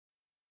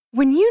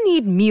When you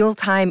need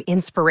mealtime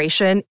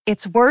inspiration,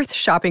 it's worth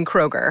shopping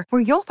Kroger,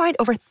 where you'll find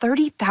over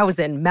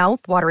 30,000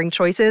 mouth-watering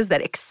choices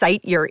that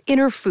excite your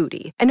inner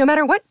foodie. And no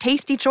matter what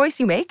tasty choice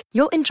you make,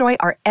 you'll enjoy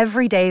our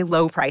everyday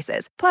low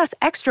prices, plus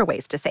extra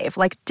ways to save,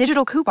 like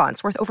digital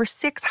coupons worth over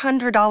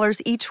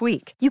 $600 each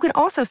week. You can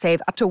also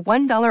save up to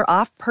 $1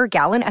 off per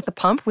gallon at the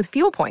pump with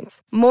fuel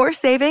points. More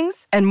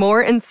savings and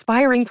more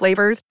inspiring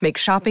flavors make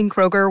shopping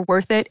Kroger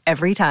worth it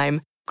every time.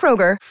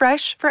 Kroger,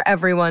 fresh for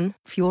everyone.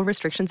 Fuel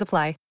restrictions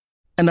apply.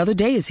 Another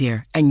day is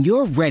here, and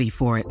you're ready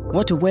for it.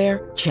 What to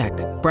wear? Check.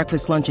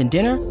 Breakfast, lunch, and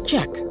dinner?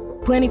 Check.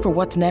 Planning for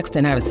what's next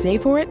and how to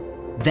save for it?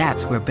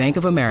 That's where Bank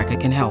of America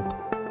can help.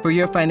 For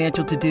your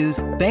financial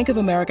to-dos, Bank of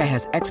America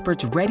has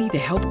experts ready to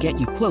help get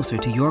you closer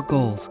to your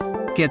goals.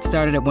 Get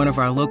started at one of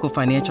our local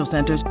financial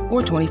centers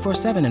or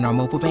 24/7 in our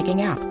mobile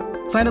banking app.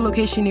 Find a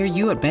location near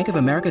you at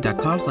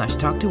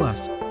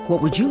bankofamerica.com/talktous.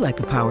 What would you like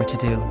the power to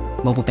do?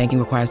 Mobile banking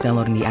requires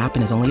downloading the app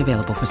and is only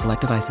available for select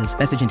devices.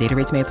 Message and data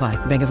rates may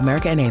apply. Bank of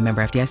America N.A.,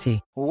 member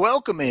FDIC.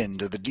 Welcome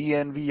into the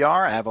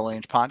DNVR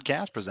Avalanche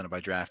podcast presented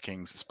by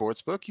DraftKings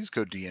Sportsbook. Use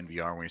code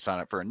DNVR when you sign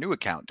up for a new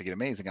account to get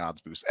amazing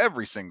odds boosts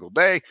every single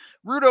day.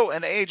 Rudo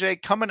and AJ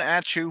coming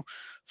at you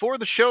for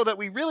the show that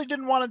we really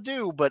didn't want to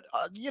do, but,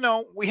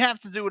 we have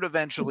to do it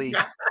eventually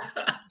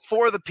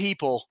for the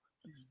people.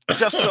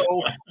 Just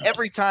so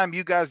every time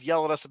you guys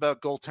yell at us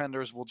about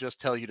goaltenders, we'll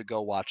just tell you to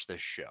go watch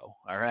this show.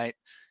 All right.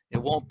 It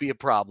won't be a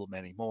problem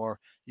anymore.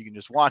 You can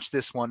just watch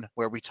this one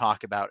where we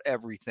talk about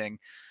everything.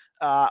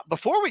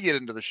 Before we get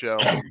into the show,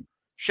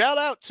 shout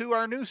out to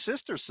our new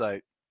sister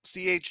site,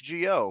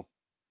 CHGO,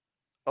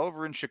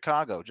 over in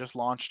Chicago. Just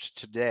launched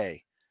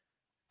today.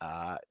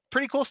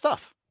 Pretty cool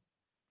stuff.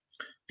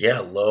 Yeah,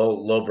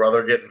 low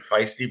brother getting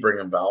feisty,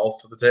 bringing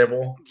vowels to the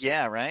table.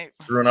 Yeah, right.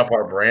 Screwing up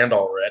our brand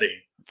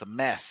already. It's a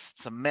mess.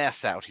 It's a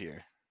mess out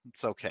here.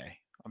 It's okay.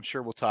 I'm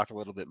sure we'll talk a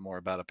little bit more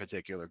about a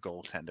particular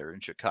goaltender in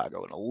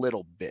Chicago in a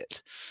little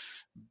bit.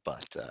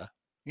 But,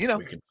 we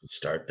can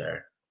start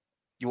there.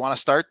 You want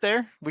to start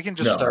there? We can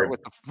just start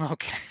with the...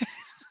 Okay.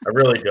 I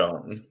really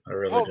don't.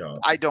 Don't.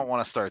 I don't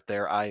want to start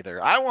there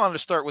either. I wanted to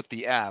start with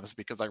the Avs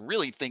because I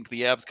really think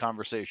the Avs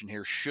conversation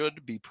here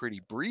should be pretty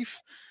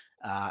brief.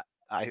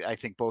 I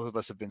think both of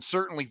us have been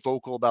certainly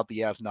vocal about the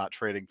Avs not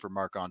trading for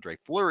Marc-Andre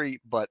Fleury,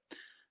 but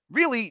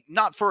really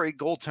not for a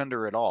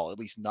goaltender at all, at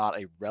least not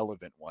a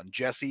relevant one.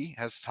 Jesse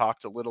has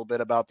talked a little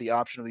bit about the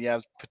option of the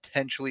Avs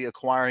potentially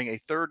acquiring a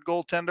third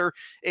goaltender.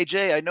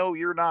 AJ, I know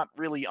you're not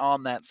really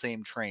on that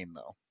same train,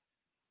 though.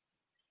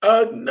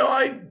 No,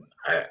 I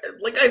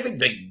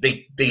think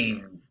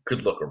they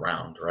could look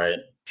around, right?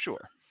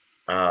 Sure.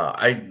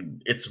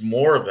 It's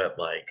more that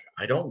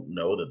I don't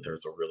know that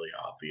there's a really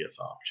obvious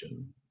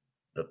option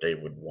that they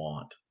would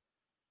want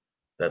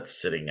that's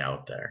sitting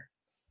out there.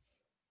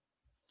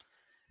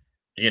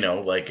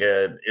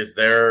 Is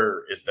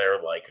there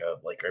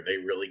are they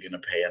really going to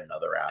pay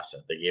another asset?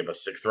 They gave a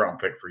 6th round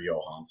pick for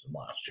Johansson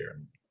last year.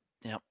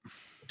 Yep.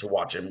 To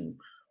watch him,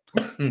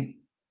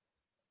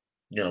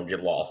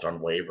 get lost on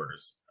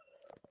waivers.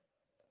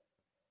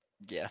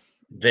 Yeah.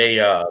 They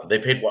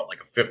paid a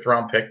 5th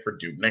round pick for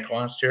Dubnyk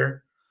last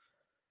year.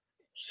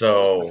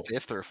 So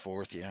 5th or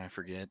 4th, yeah, I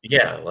forget.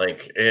 Yeah,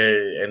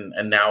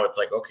 and now it's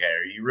okay,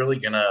 are you really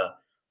gonna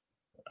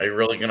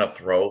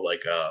throw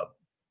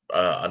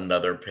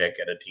another pick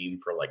at a team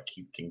for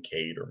Keith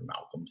Kincaid or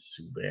Malcolm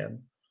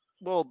Subban?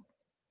 Well,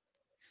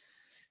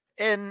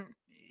 and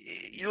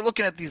you're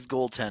looking at these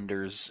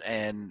goaltenders,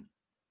 and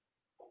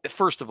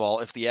first of all,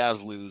 if the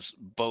Avs lose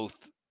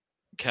both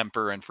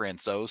Kemper and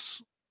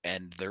Francouz,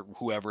 and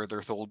whoever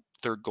their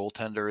third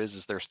goaltender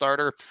is their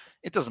starter,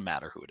 it doesn't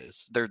matter who it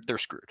is. They're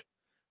screwed.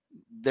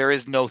 There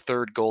is no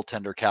third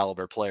goaltender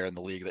caliber player in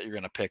the league that you're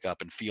going to pick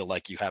up and feel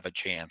like you have a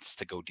chance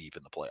to go deep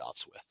in the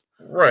playoffs with.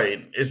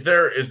 Right. Is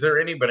there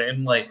anybody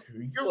in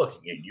you're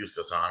looking at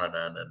Justus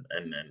Annunen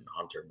and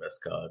Hunter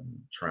Miska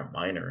and Trent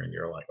Miner, and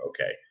you're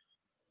okay,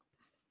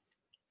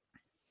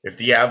 if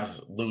the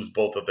Avs lose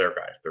both of their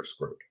guys, they're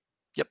screwed.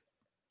 Yep.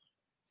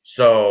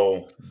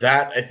 So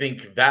I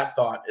think that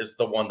thought is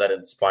the one that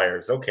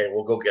inspires, okay,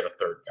 we'll go get a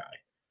third guy.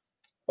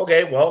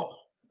 Okay, well,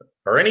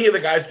 are any of the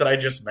guys that I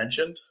just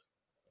mentioned,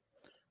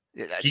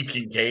 Keith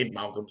Kincaid,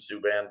 Malcolm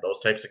Subban, those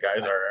types of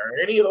guys, are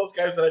any of those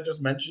guys that I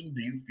just mentioned,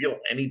 do you feel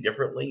any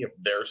differently if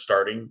they're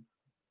starting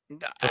for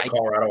the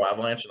Colorado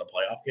Avalanche in a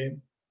playoff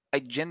game? I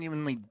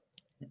genuinely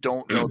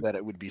don't know that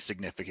it would be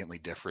significantly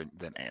different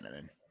than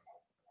Annunen.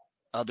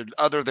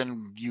 Other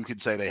than you could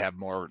say they have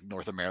more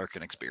North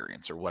American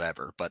experience or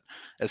whatever. But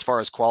as far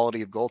as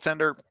quality of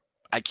goaltender,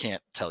 I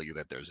can't tell you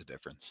that there's a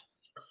difference.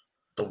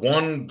 The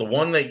one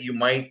that you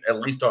might,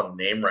 at least on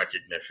name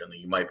recognition, that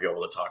you might be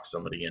able to talk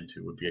somebody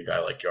into would be a guy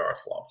like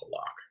Yaroslav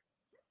Halak.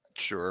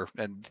 Sure.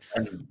 And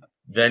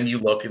then you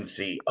look and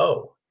see,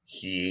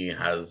 he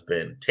has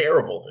been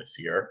terrible this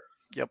year.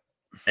 Yep.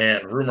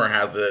 And rumor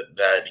has it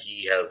that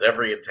he has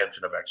every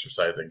intention of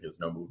exercising his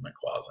no movement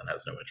clause and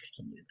has no interest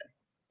in leaving.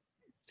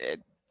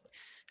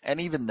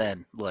 And even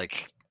then,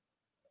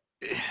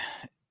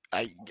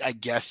 I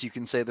guess you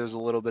can say there's a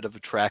little bit of a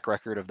track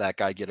record of that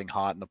guy getting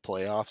hot in the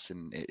playoffs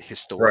and Right.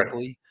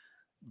 historically,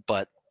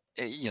 but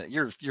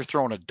you're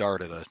throwing a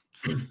dart at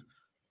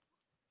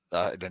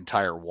an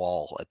entire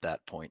wall at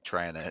that point,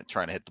 trying to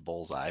hit the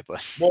bullseye.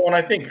 But Well, and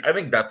I think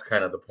that's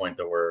kind of the point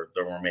that we're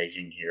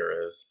making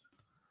here is,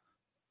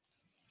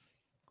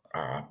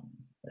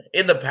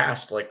 in the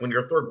past, like when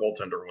your third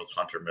goaltender was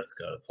Hunter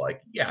Miska, it's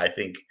like, yeah, I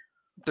think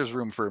there's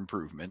room for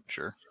improvement,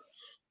 sure.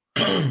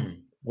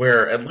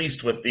 where at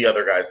least with the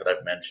other guys that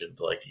I've mentioned,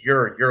 like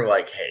you're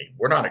like, hey,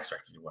 we're not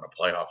expecting to win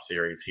a playoff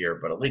series here,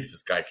 but at least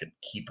this guy could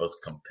keep us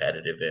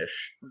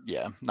competitive-ish.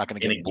 Yeah, not going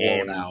to in get a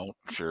blown game. out,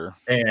 sure.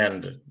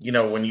 And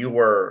when you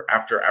were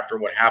after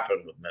what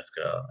happened with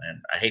Miska,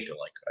 and I hate to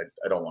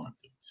I don't want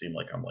it to seem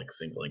like I'm like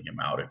singling him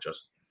out.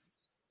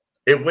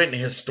 It went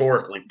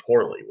historically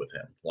poorly with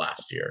him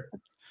last year.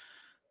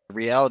 The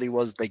reality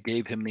was they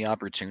gave him the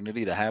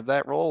opportunity to have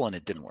that role, and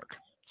it didn't work.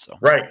 So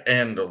right,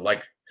 and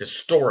like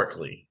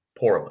historically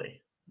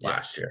poorly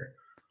last year.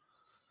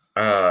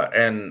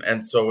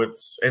 And so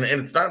it's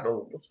not,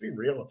 let's be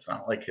real, it's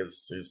not like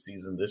his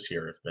season this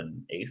year has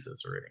been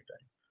aces or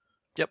anything.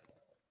 Yep.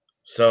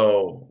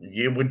 So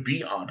it would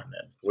be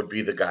Onanen would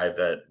be the guy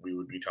that we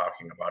would be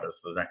talking about as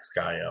the next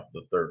guy up,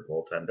 the third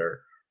goaltender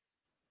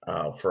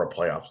for a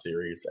playoff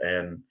series.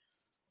 And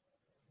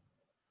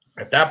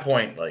at that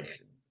point,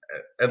 like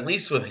at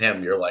least with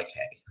him, you're like,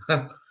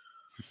 hey,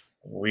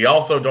 we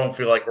also don't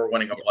feel like we're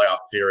winning a playoff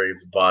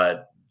series,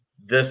 but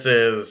this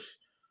is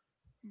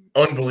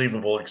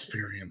unbelievable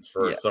experience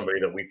for somebody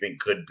that we think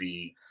could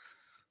be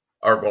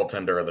our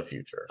goaltender of the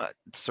future.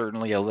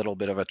 Certainly a little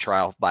bit of a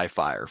trial by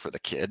fire for the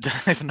kid,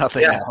 if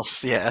nothing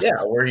else. Yeah,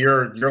 where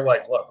you're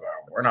like, look,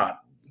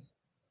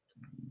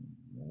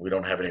 we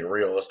don't have any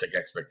realistic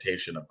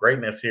expectation of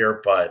greatness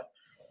here, but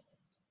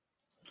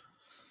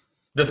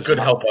this could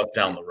help us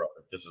down the road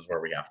if this is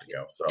where we have to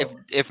go. So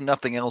if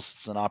nothing else,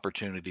 it's an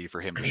opportunity for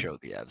him to show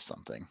the Avs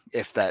something.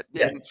 If that,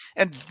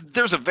 and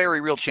there's a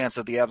very real chance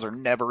that the Avs are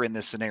never in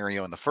this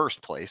scenario in the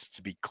first place,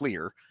 to be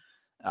clear.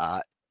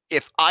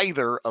 If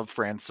either of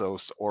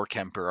Francouz or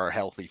Kemper are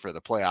healthy for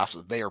the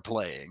playoffs, they are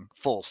playing,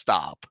 full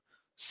stop.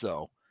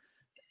 So,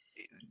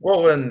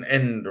 well,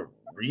 and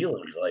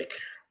really, like,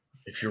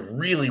 if you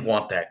really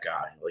want that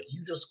guy, like,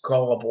 you just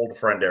call up old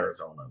friend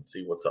Arizona and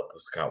see what's up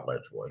with Scott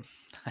Wedgwood.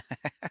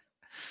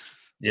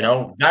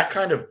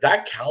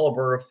 That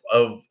caliber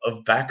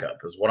of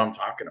backup is what I'm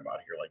talking about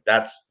here. Like,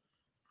 that's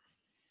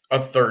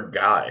a third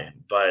guy,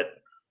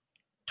 but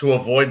to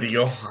avoid the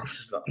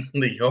Johansson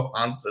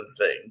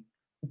thing.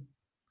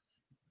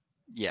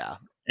 Yeah.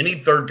 Any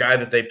third guy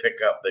that they pick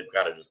up, they've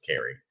got to just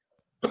carry.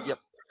 Yep.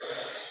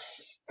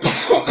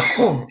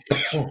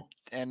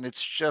 And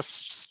it's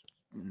just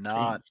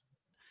not.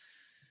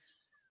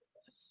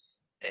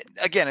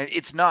 Again,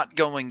 it's not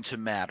going to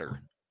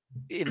matter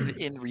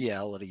in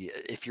reality.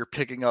 If you're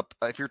talking about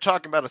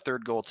a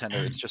third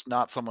goaltender, it's just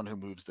not someone who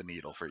moves the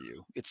needle for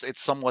you. It's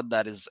someone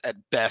that is at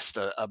best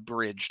a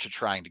bridge to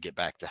trying to get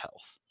back to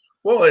health.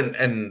 Well,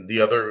 and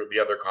the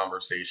other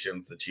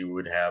conversations that you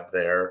would have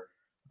there.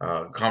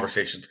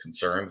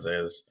 Concerns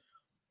is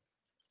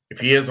if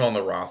he is on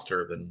the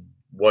roster, then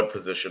what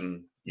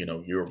position, the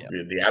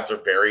Avs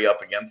are very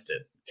up against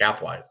it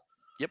cap wise.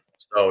 Yep.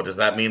 So does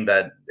that mean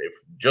that if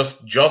just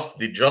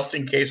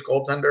in case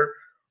goaltender,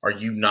 are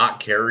you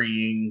not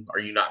going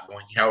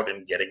out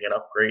and getting an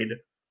upgrade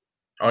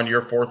on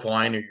your fourth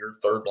line or your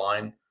third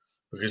line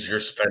because you're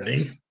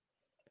spending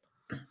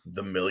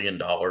the $1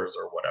 million or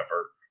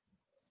whatever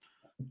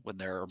when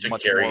there are to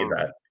much carry more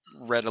that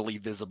readily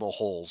visible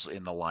holes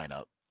in the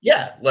lineup?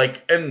 Yeah,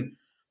 and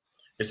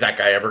is that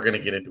guy ever going to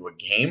get into a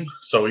game?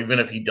 So even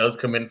if he does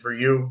come in for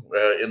you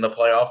in the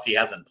playoffs, he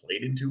hasn't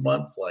played in 2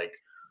 months. Like,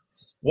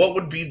 what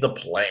would be the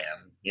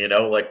plan?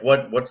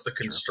 What's the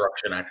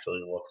construction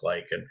actually look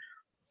like? And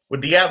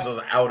with the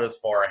Avs out as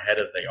far ahead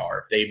as they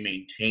are, if they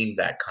maintain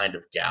that kind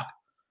of gap,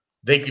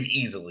 they could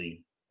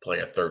easily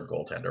play a third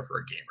goaltender for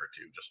a game or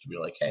two, just to be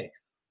like, hey,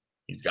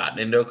 he's gotten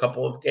into a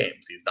couple of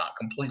games. He's not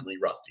completely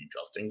rusty,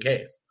 just in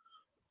case.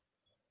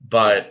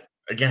 But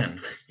again,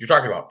 you're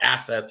talking about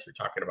assets, you're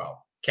talking about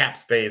cap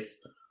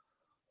space,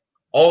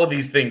 all of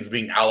these things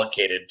being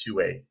allocated to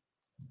a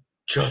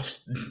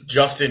just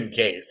in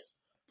case.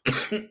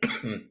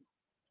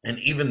 And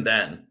even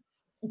then,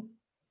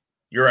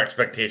 your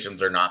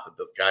expectations are not that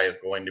this guy is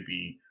going to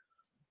be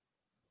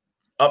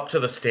up to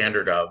the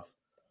standard of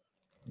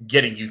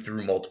getting you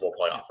through multiple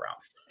playoff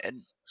rounds.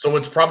 And so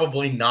it's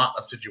probably not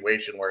a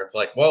situation where it's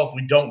like, well, if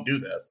we don't do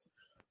this,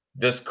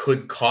 this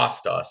could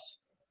cost us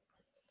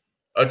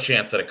a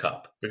chance at a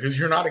cup, because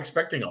you're not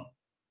expecting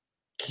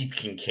Keith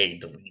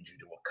Kinkaid to lead you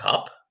to a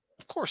cup.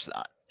 Of course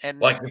not. And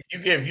like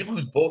if you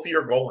lose both of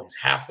your goalies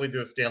halfway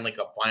through the Stanley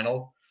Cup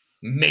Finals,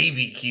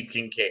 maybe Keith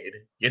Kinkaid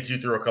gets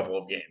you through a couple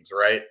of games,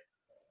 right?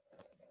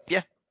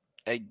 Yeah,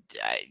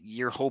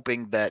 you're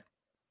hoping that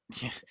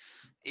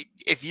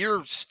if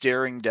you're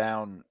staring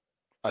down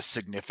a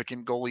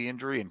significant goalie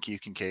injury and Keith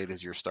Kinkaid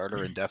is your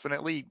starter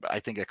indefinitely, I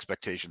think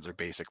expectations are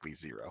basically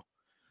zero.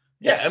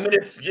 Yeah, I mean,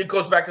 it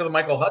goes back to the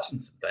Michael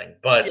Hutchinson thing.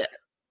 But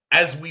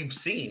as we've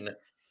seen,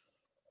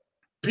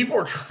 people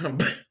are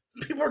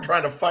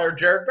trying to fire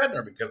Jared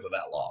Bednar because of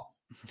that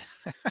loss.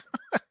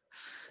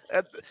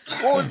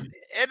 Well,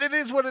 and it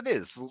is what it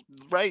is,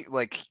 right?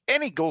 Like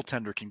any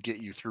goaltender can get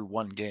you through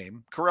one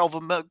game. Karel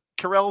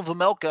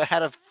Vejmelka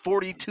had a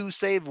 42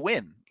 save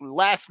win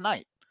last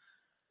night.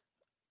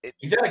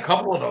 He's had a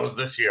couple of those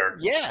this year.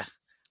 Yeah.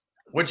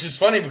 Which is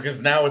funny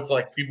because now it's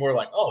like people are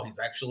like, oh, he's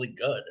actually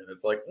good. And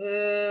it's like,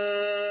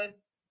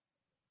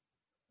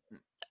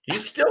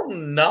 he's still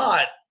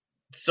not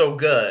so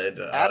good.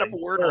 Adam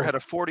Werner had a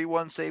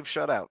 41 save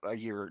shutout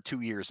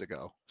 2 years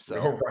ago.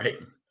 So right.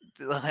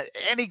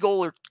 Any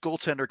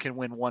goaltender can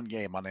win one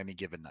game on any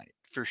given night,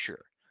 for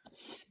sure.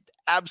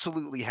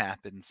 Absolutely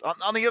happens.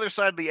 On the other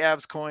side of the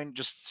Avs coin,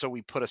 just so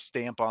we put a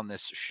stamp on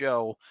this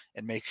show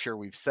and make sure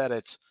we've said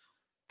it,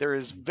 there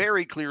is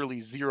very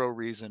clearly zero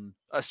reason,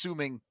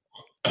 assuming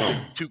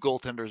two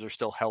goaltenders are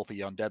still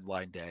healthy on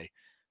deadline day,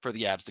 for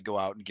the Avs to go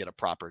out and get a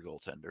proper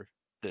goaltender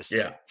this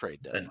trade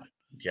deadline.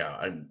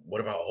 And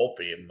what about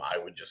Holtby? And I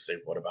would just say,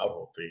 what about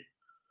Holtby?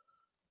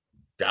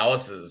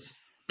 Dallas is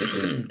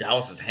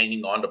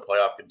hanging on to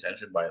playoff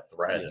contention by a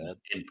thread,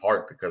 in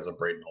part because of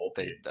Braden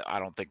Holtby. I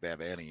don't think they have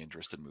any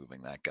interest in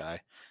moving that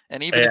guy.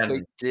 And even if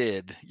they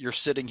did, you're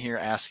sitting here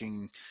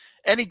asking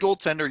any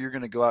goaltender you're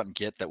going to go out and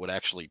get that would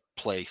actually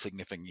play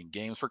significant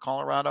games for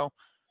Colorado.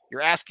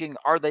 You're asking,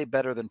 are they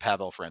better than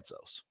Pavel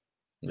Francouz?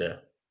 Yeah.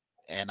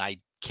 And I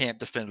can't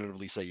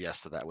definitively say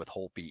yes to that with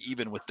Holtby,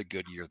 even with the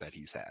good year that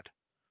he's had.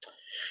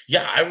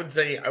 Yeah, I would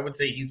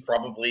say he's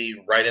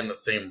probably right in the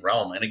same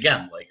realm. And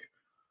again, like,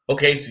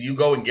 okay, so you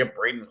go and get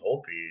Braden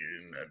Holtby,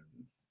 and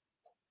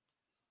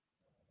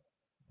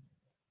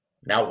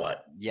now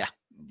what? Yeah,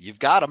 you've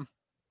got him.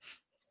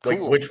 Like,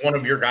 which one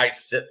of your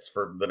guys sits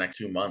for the next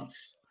 2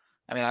 months?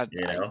 I mean,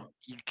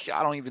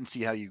 I don't even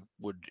see how you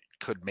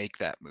could make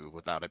that move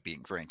without it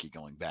being Frankie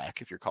going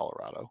back if you're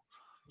Colorado.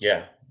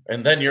 Yeah,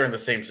 and then you're in the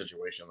same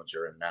situation that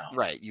you're in now.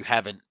 Right, you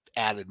haven't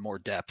added more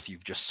depth.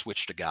 You've just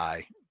switched a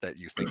guy that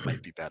you think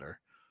might be better.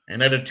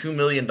 And at a $2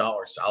 million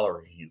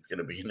salary, he's going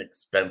to be an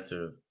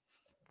expensive.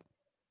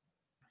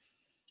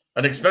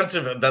 That's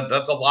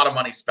a lot of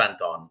money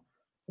spent on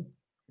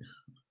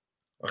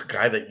a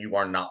guy that you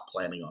are not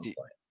planning on playing.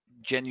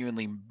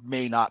 Genuinely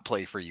may not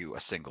play for you a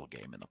single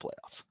game in the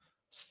playoffs.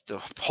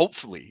 So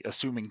hopefully,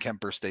 assuming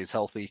Kemper stays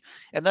healthy.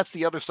 And that's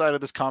the other side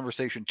of this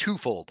conversation,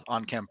 twofold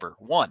on Kemper.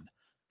 One,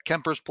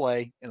 Kemper's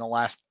play in the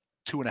last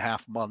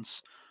 2.5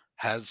 months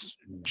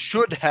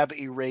should have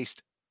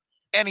erased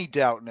any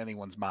doubt in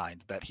anyone's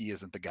mind that he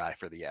isn't the guy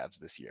for the Avs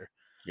this year.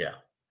 Yeah.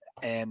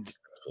 And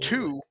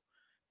two,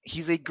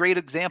 he's a great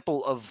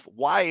example of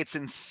why it's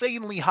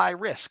insanely high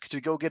risk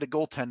to go get a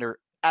goaltender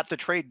at the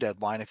trade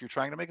deadline if you're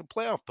trying to make a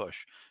playoff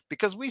push.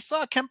 Because we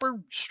saw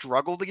Kemper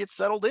struggle to get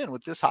settled in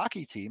with this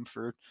hockey team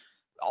for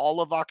all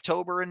of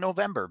October and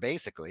November,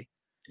 basically.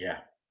 Yeah.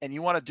 And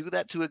you want to do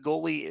that to a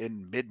goalie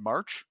in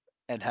mid-March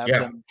and have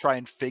them try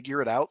and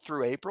figure it out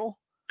through April?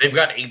 They've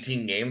got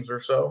 18 games or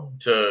so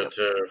to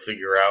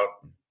figure out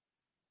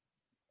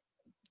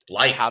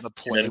life. How to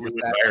play with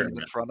that team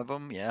in front of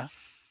them, yeah.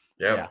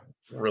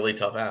 Really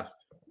tough ask.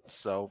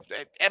 So,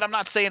 and I'm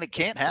not saying it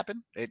can't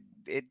happen. It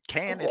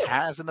can. It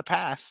has in the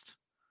past.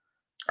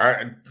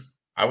 I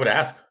would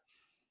ask,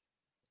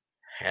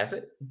 has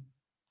it?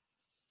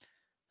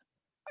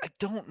 I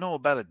don't know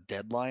about a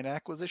deadline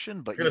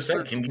acquisition, but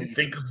can you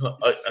think of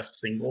a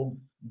single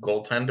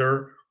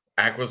goaltender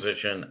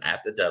acquisition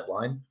at the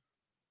deadline?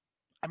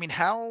 I mean,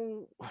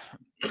 how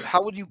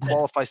would you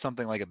qualify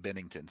something like a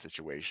Binnington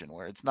situation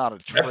where it's not a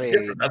trade?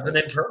 That's an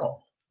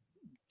internal.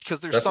 Because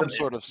there's some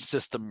sort of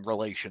system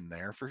relation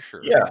there for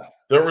sure. Yeah,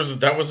 that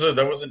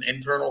was an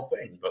internal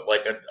thing, but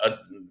like a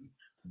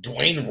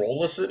Dwayne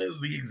Rollison is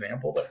the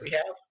example that we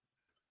have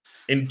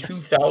in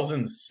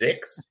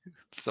 2006.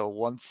 So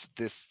once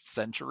this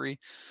century,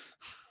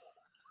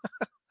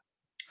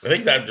 I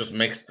think that just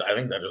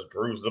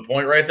proves the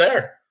point right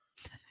there.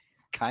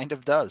 Kind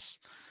of does.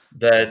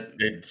 That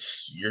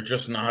you're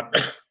just not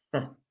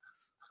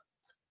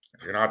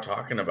you're not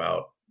talking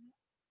about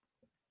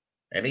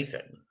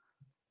anything.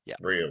 Yeah,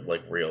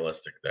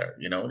 realistic there.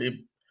 You know,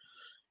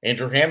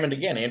 Andrew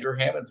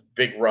Hammond's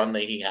big run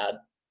that he had,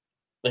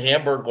 the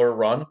Hamburglar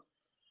run,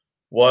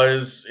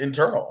 was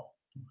internal.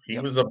 He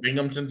was a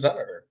Binghamton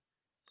Senator,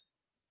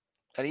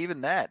 and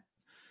even that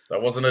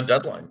wasn't a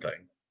deadline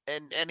thing.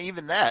 And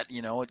even that,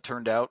 you know, it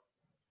turned out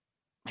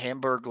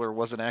Hamburglar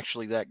wasn't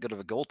actually that good of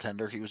a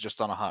goaltender. He was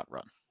just on a hot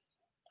run.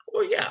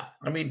 Well, yeah,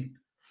 I mean,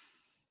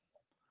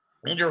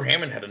 Andrew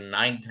Hammond had a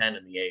 .910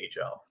 in the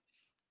AHL.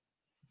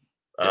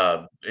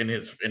 In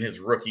his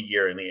rookie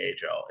year in the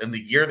AHL. In the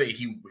year that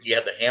he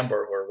had the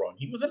Hamburglar run,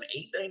 he was an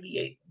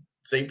 .898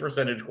 save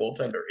percentage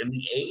goaltender in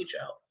the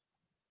AHL.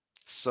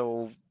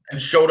 So,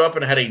 and showed up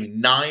and had a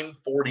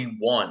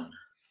 .941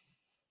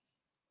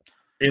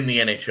 in the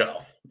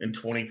NHL in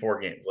 24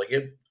 games. Like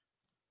it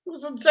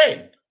was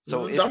insane.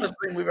 So the dumbest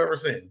thing we've ever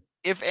seen.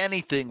 If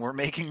anything, we're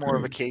making more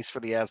of a case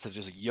for the Avs to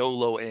just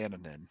YOLO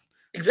Annunen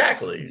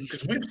Exactly,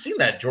 because we've seen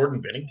that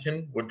Jordan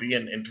Bennington would be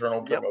an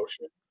internal Yep.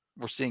 promotion.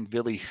 We're seeing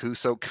Billy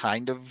Huso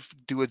kind of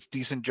do a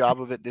decent job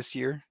of it this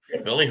year.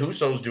 Yeah, Billy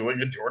Husso's doing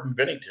what Jordan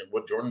Bennington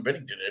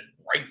did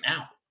right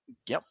now.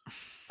 Yep.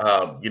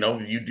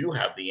 You do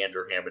have the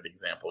Andrew Hammond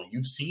example.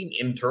 You've seen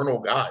internal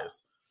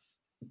guys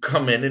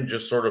come in and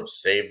just sort of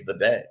save the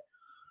day.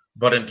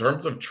 But in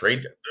terms of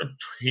trade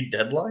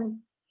deadline,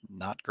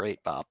 not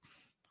great, Bob.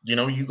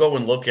 You go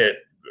and look at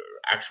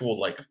actual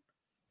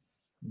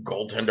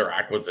goaltender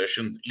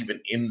acquisitions, even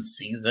in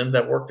season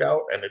that worked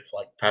out, and it's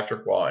like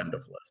Patrick Waugh, end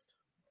of list.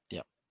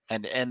 Yep.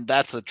 And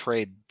that's a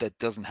trade that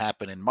doesn't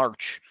happen in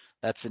March.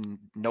 That's in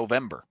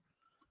November.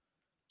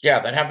 Yeah,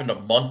 that happened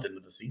a month into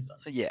the season.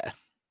 Yeah.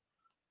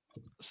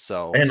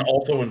 So and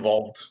also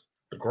involved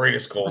the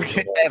greatest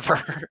goalie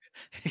ever.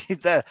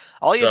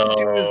 All you have to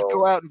do is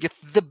go out and get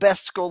the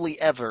best goalie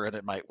ever, and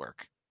it might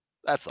work.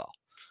 That's all.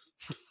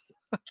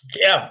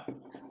 Yeah.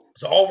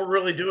 So all we're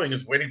really doing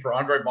is waiting for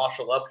Andrei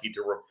Vasilevskiy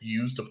to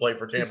refuse to play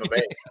for Tampa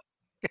Bay.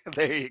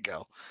 There you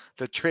go.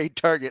 The trade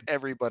target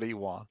everybody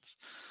wants.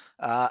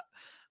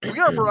 We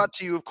are brought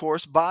to you, of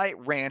course, by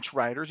Ranch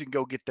Riders. You can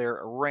go get their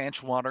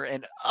ranch water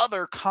and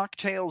other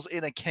cocktails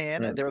in a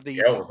can.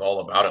 Dale was all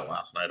about it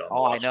last night.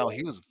 I know.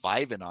 He was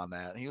vibing on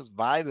that. He was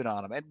vibing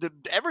on them. And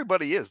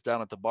everybody is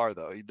down at the bar,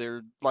 though.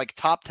 They're like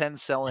top 10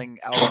 selling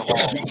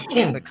alcohol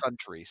in the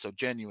country. So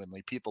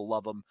genuinely, people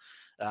love them.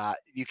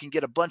 You can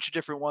get a bunch of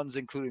different ones,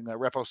 including the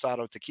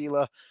Reposado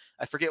tequila.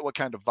 I forget what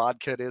kind of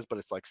vodka it is, but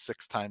it's like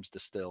 6 times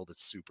distilled.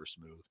 It's super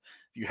smooth.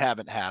 If you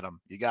haven't had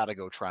them, you got to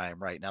go try them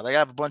right now. They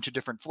have a bunch of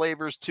different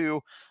flavors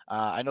too.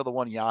 I know the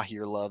one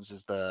Yahir loves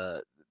is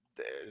the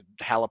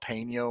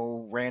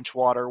jalapeno ranch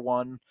water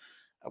one,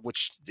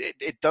 which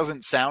it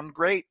doesn't sound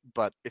great,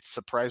 but it's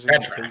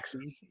surprisingly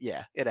tasty.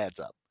 Yeah, it adds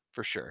up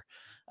for sure.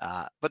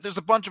 But there's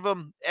a bunch of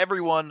them.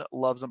 Everyone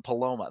loves them.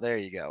 Paloma. There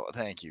you go.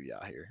 Thank you,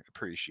 Yahir.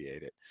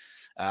 Appreciate it.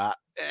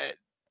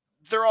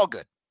 They're all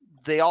good.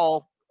 They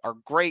all are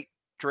great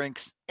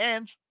drinks,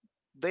 and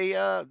they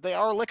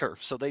are liquor,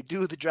 so they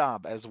do the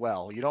job as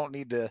well. You don't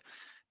need to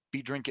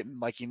be drinking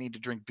like you need to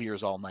drink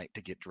beers all night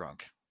to get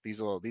drunk.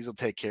 These will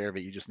take care of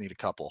it. You just need a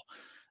couple,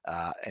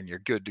 and you're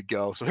good to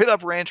go. So hit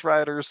up Ranch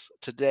Riders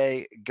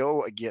today.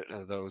 Go get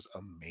those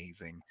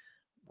amazing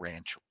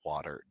ranch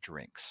water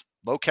drinks.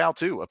 Low cal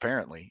too,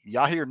 apparently.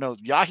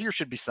 Yahir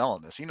should be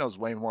selling this. He knows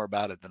way more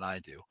about it than I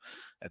do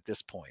at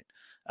this point.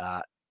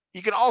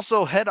 You can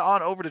also head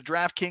on over to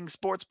DraftKings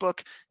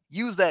Sportsbook.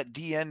 Use that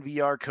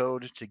DNVR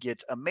code to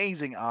get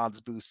amazing odds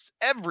boosts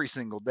every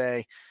single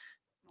day.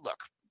 Look,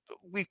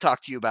 we've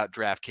talked to you about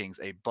DraftKings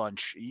a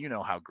bunch. You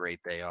know how great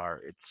they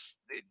are.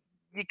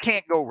 You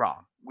can't go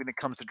wrong when it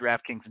comes to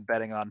DraftKings and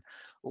betting on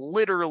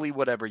literally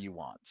whatever you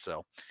want.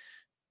 So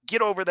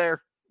get over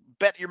there,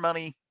 bet your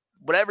money,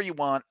 whatever you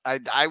want.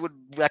 I would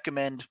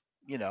recommend,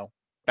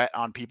 bet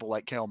on people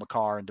like Cale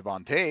Makar and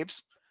Devon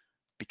Taves,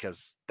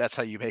 because that's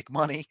how you make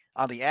money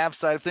on the Avs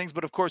side of things.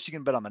 But of course, you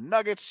can bet on the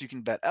Nuggets. You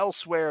can bet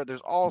elsewhere. There's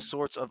all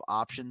sorts of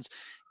options.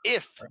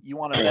 If you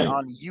want to bet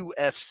on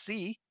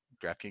UFC,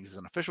 DraftKings is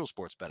an official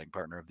sports betting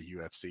partner of the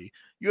UFC.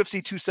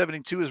 UFC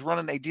 272 is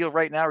running a deal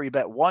right now where you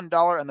bet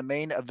 $1 on the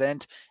main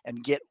event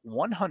and get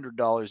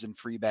 $100 in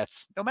free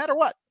bets, no matter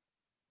what.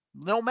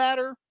 No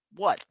matter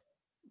what.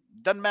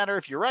 Doesn't matter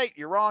if you're right,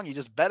 you're wrong. You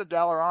just bet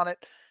 $1 on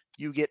it.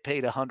 You get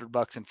paid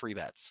 $100 in free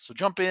bets. So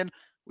jump in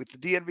with the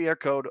DNVR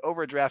code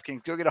over at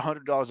DraftKings. Go get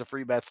 $100 of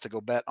free bets to go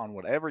bet on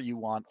whatever you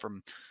want,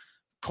 from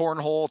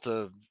cornhole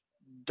to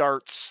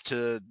darts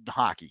to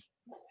hockey.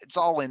 It's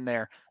all in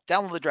there.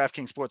 Download the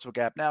DraftKings Sportsbook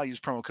app now. Use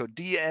promo code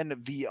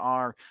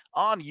DNVR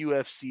on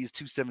UFC's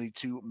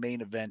 272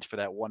 main event for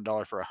that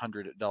 $1 for a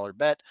 $100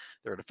 bet.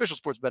 They're an official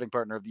sports betting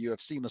partner of the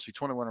UFC. Must be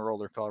 21 or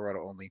older.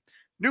 Colorado only.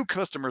 New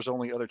customers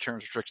only. Other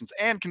terms, restrictions,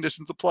 and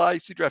conditions apply.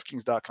 See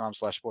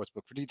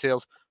DraftKings.com/sportsbook for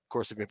details. Of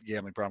course, if you have a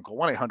gambling problem, call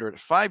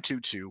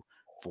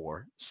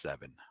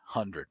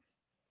 1-800-522-4700.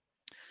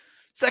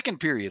 Second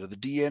period of the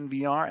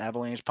DNVR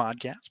Avalanche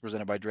podcast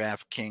presented by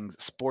DraftKings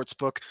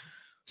Sportsbook.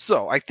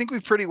 So I think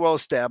we've pretty well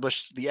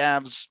established the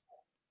Avs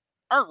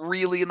aren't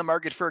really in the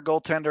market for a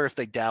goaltender. If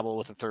they dabble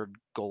with a third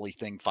goalie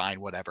thing, fine,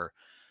 whatever.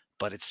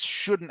 But it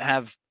shouldn't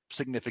have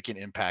significant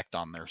impact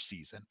on their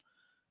season.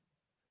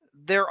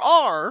 There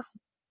are,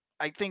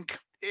 I think,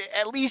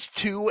 at least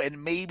 2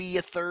 and maybe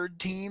a third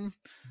team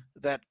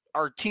that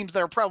are teams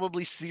that are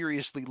probably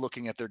seriously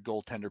looking at their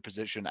goaltender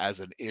position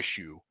as an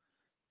issue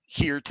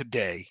here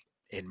today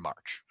in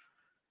March.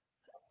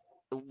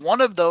 One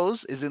of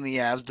those is in the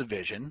Avs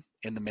division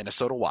in the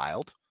Minnesota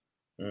Wild.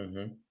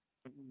 Mm-hmm.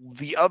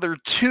 The other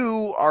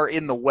 2 are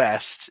in the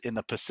West, in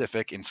the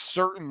Pacific, and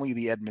certainly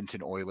the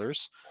Edmonton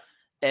Oilers.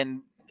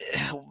 And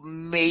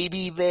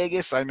maybe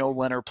Vegas. I know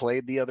Leonard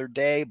played the other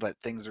day, but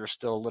things are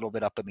still a little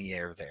bit up in the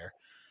air there.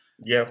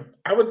 Yeah,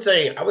 I would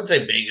say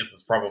Vegas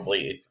is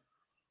probably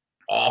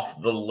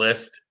off the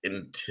list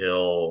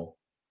until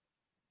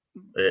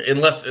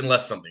unless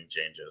something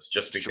changes.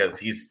 Just because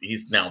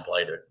he's now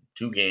played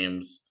 2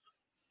 games.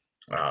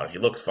 He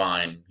looks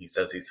fine. He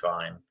says he's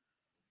fine.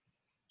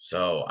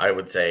 So I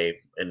would say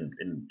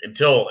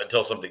until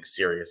something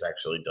serious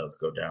actually does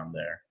go down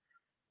there.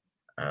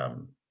 I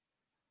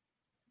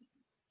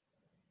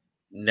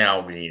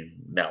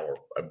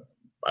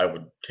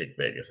would take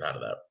Vegas out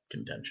of that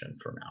contention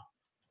for now.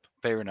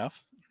 Fair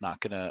enough. Not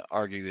going to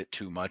argue it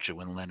too much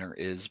when Leonard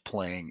is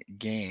playing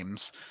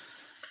games.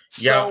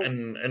 Yeah,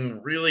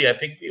 and really, I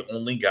think the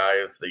only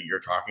guys that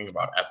you're talking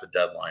about at the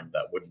deadline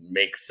that would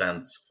make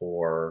sense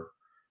for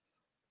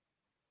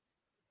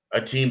a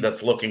team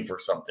that's looking for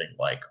something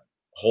like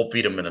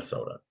Holtby to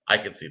Minnesota, I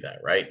could see that,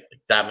 right?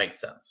 Like, that makes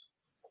sense.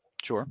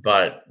 Sure.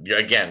 But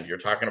again, you're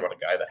talking about a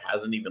guy that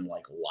hasn't even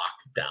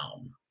locked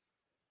down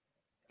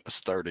a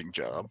starting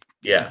job.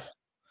 Yeah.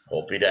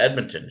 Holtby to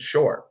Edmonton,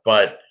 sure.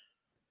 But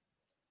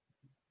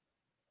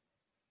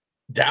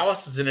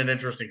Dallas is in an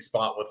interesting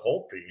spot with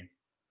Holtby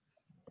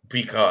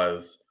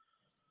because,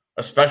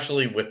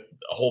 especially with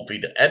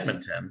Holtby to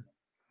Edmonton,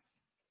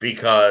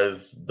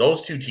 because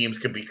those two teams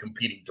could be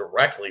competing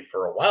directly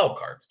for a wild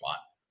card spot.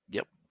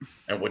 Yep.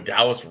 And would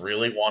Dallas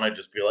really want to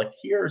just be like,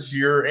 here's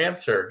your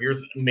answer.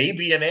 Here's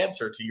maybe an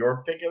answer to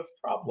your biggest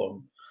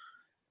problem.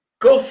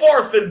 Go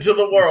forth into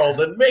the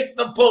world and make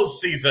the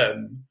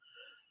postseason.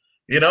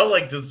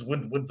 Like this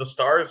with the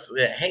Stars.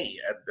 Hey,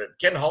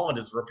 Ken Holland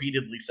has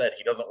repeatedly said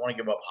he doesn't want to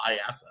give up high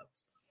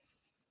assets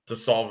to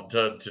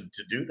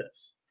do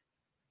this.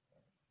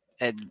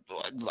 And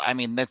I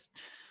mean, that's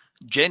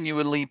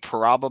genuinely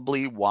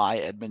probably why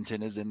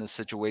Edmonton is in the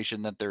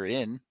situation that they're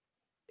in,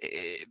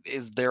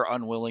 is their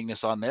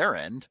unwillingness on their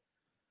end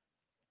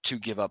to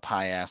give up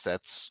high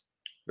assets.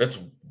 It's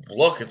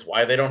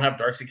why they don't have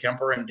Darcy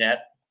Kemper in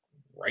net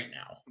right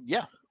now.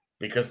 Yeah.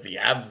 Because the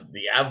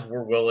Avs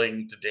were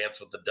willing to dance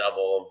with the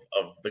devil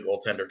of the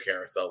goaltender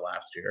carousel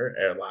last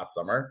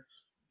summer.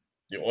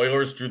 The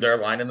Oilers drew their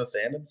line in the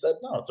sand and said,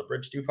 no, it's a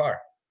bridge too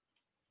far.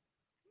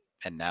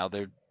 And now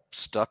they're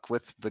stuck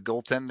with the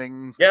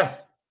goaltending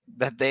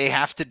that they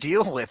have to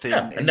deal with.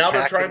 And now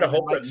they're trying to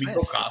hope that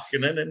Mikko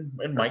Koskinen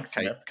and Mike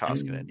Smith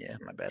Koskinen,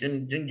 my bad.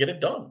 Can get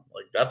it done.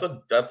 Like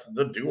that's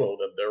the duo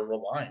that they're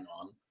relying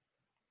on.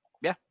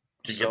 Yeah.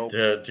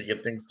 To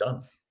get things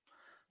done.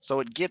 So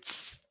it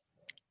gets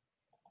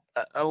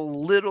a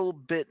little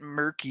bit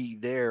murky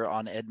there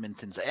on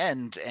Edmonton's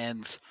end.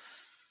 And,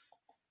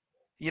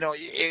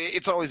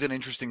 it's always an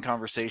interesting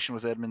conversation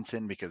with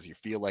Edmonton because you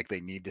feel like they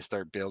need to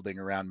start building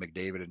around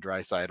McDavid and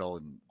Draisaitl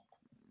and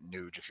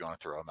Nuge, if you want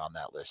to throw him on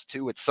that list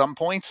too at some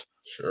point.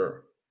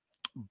 Sure.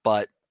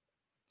 But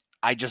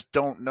I just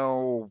don't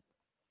know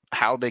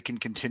how they can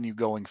continue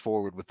going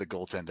forward with the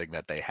goaltending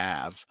that they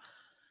have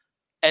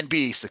and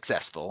be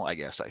successful, I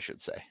guess I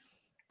should say.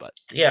 But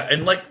yeah,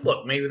 and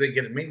look, maybe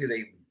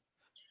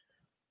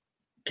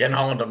Ken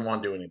Holland doesn't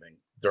want to do anything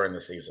during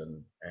the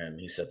season, and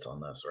he sits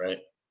on this, right?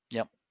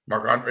 Yep.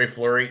 Marc-Andre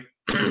Fleury,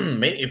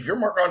 if you're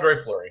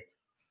Marc-Andre Fleury,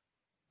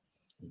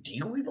 do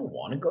you even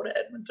want to go to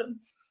Edmonton?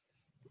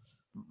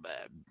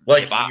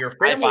 Your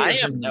family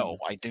no,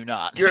 I do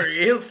not.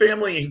 His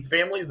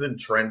family's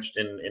entrenched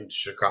in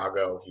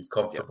Chicago. He's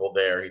comfortable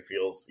there. He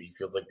feels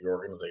like the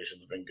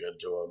organization's been good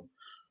to him.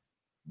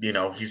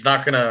 He's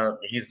not gonna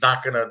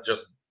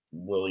just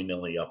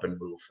willy-nilly up and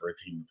move for a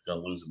team that's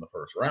gonna lose in the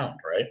first round,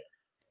 right?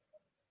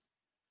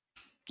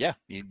 Yeah.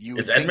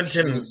 Is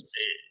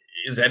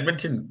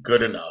Edmonton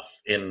good enough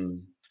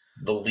in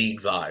the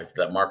league's eyes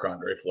that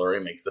Marc-Andre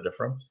Fleury makes the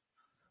difference?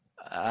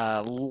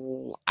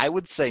 I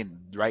would say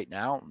right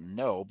now,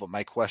 no, but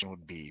my question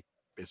would be,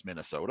 is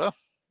Minnesota?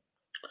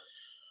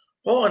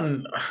 Well,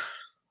 and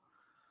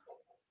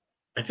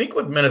I think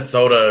with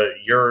Minnesota,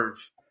 you're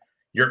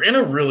in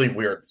a really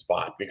weird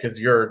spot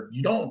because when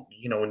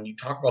you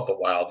talk about the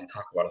Wild, you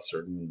talk about a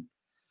certain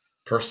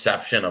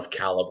perception of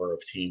caliber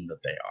of team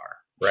that they are,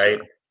 right?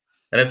 Sure.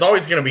 And it's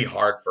always going to be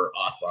hard for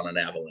us on an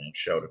Avalanche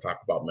show to talk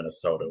about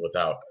Minnesota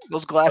without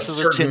those glasses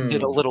are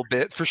tinted a little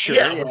bit for sure.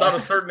 Yeah, without a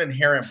certain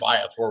inherent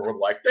bias where we're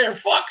like, they're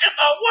fucking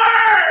the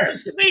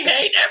worst. We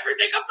hate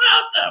everything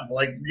about them.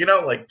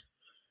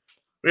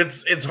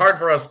 It's hard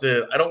for us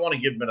to. I don't want to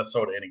give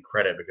Minnesota any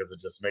credit because it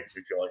just makes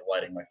me feel like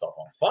lighting myself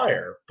on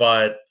fire.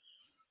 But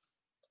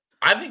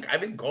I think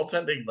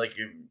goaltending,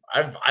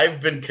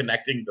 I've been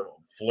connecting the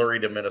Fleury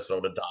to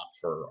Minnesota dots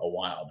for a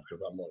while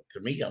because I'm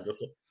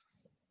just.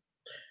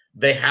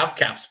 They have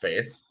cap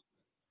space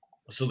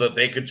so that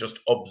they could just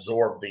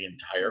absorb the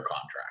entire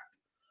contract.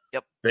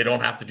 Yep. They don't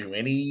have to do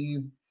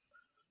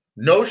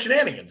no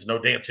shenanigans, no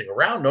dancing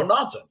around, no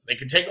nonsense. They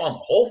can take on the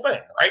whole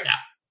thing right now.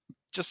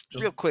 Just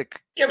real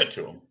quick. Give it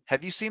to them.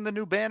 Have you seen the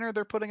new banner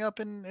they're putting up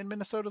in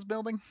Minnesota's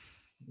building?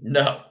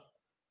 No.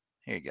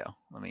 Here you go.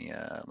 Let me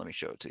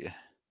show it to you.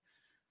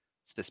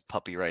 It's this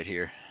puppy right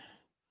here.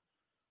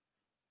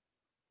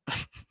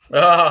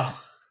 Oh.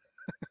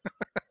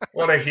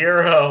 What a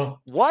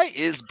hero. Why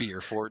is beer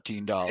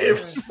 $14?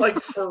 It's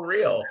for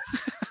real.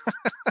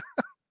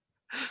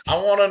 I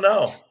want to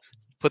know.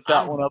 Put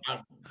that one up.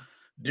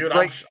 Dude,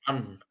 right.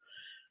 I'm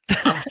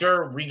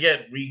sure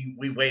we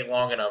wait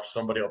long enough,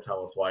 somebody will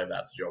tell us why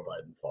that's Joe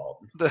Biden's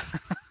fault.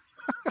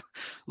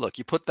 Look,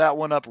 you put that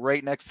one up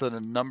right next to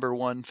the number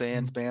one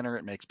fans banner,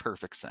 it makes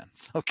perfect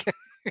sense. Okay.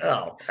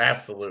 Oh,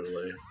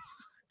 absolutely.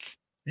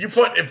 You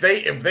put if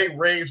they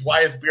raise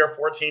YSBR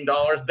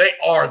 $14, they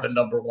are the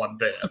number one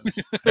fans.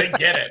 They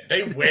get it.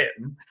 They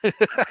win.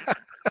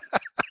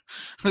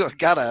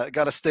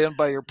 gotta stand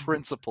by your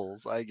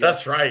principles, I guess.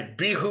 That's right.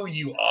 Be who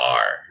you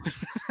are.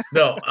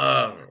 No,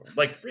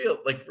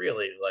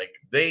 really,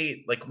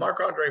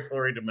 Marc-Andre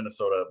Fleury to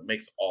Minnesota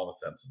makes all the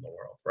sense in the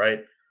world,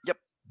 right? Yep.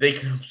 They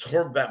can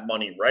absorb that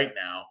money right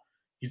now.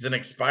 He's an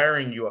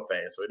expiring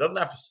UFA, so he doesn't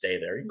have to stay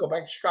there. He can go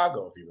back to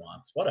Chicago if he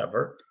wants,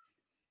 whatever.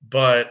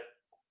 But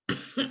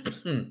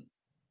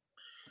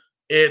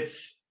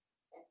it's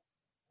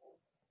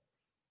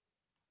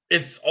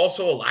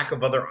also a lack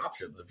of other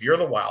options. If you're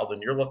the Wild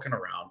and you're looking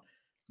around,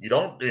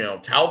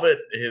 Talbot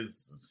he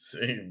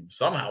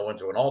somehow went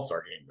to an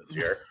all-star game this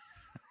year.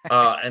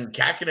 And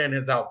Kähkönen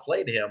has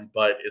outplayed him,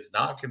 but is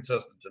not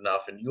consistent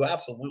enough, and you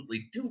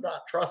absolutely do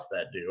not trust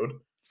that dude.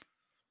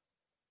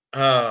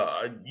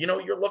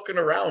 You're looking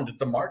around at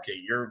the market.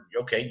 You're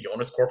okay.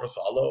 Jonas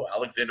Korpisalo,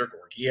 Alexander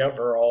Georgiev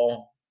are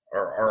all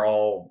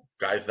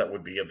guys that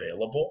would be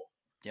available.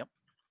 Yep.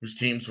 Whose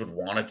teams would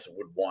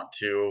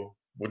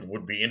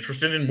be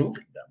interested in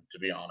moving them, to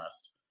be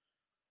honest.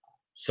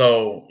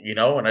 So,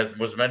 and as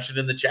was mentioned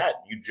in the chat,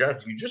 you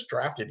just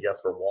drafted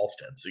Jesper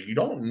Wallstedt, so you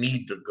don't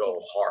need to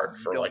go hard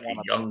for like a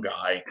young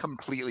guy.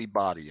 Completely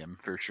body him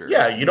for sure.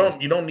 Yeah, you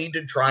don't need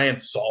to try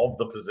and solve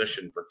the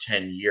position for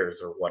 10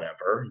 years or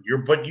whatever.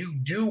 But you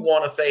do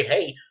want to say,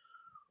 hey,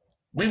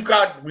 we've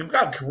got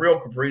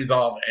Kirill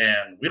Kaprizov,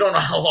 and we don't know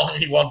how long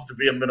he wants to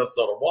be a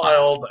Minnesota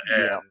Wild,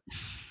 and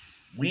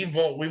we've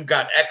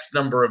got X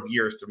number of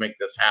years to make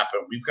this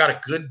happen. We've got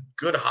a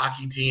good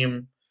hockey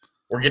team.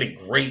 We're getting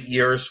great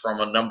years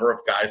from a number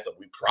of guys that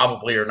we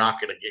probably are not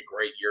going to get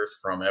great years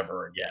from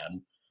ever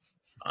again.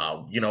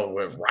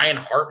 Ryan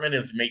Hartman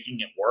is making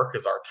it work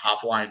as our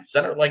top line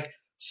center. Like,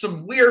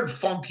 some weird,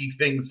 funky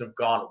things have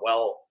gone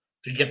well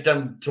to get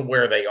them to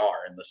where they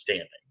are in the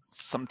standings.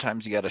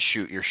 Sometimes you got to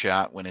shoot your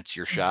shot when it's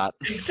your shot.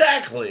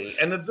 Exactly.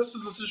 And this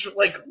is a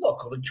situation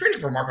look, trading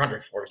for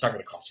Marc-Andre Fleury is not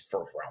going to cost a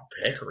first-round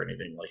pick or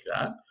anything like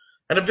that.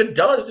 And if it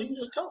does, then you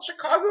just tell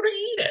Chicago to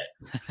eat it.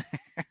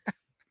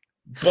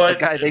 But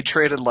the guy they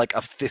traded like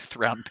a 5th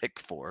round pick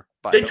for.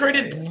 They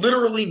traded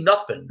literally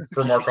nothing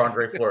for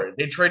Marc-Andre Fleury.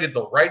 They traded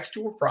the rights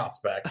to a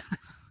prospect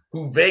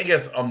who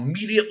Vegas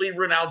immediately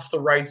renounced the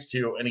rights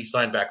to, and he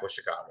signed back with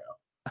Chicago.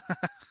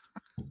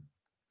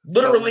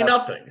 Literally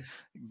nothing.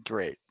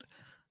 Great.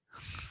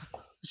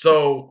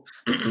 So,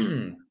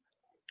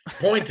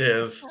 point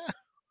is,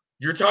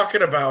 you're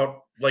talking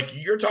about,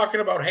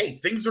 hey,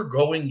 things are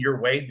going your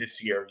way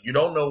this year. You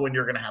don't know when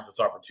you're going to have this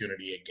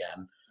opportunity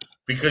again,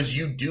 because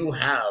you do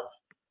have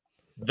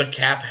the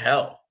cap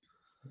hell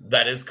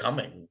that is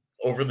coming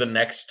over the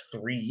next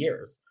 3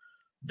 years.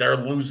 They're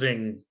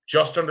losing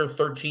just under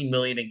 $13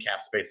 million in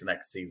cap space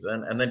next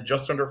season, and then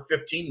just under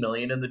 $15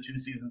 million in the 2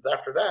 seasons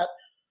after that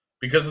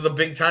because of the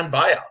big time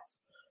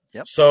buyouts.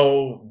 Yep.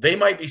 So they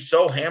might be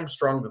so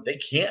hamstrung that they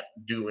can't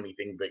do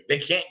anything big. They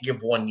can't give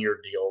 1-year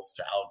deals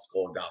to Alex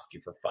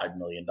Goligoski for $5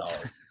 million.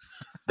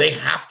 They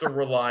have to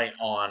rely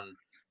on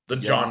the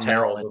John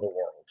Merrills of the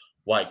world.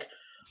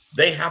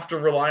 They have to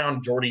rely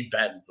on Jordy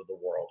Benz of the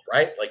world,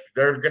 right?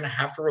 They're going to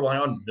have to rely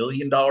on $1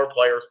 million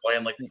players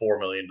playing $4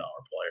 million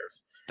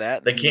players.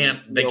 They can't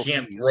throw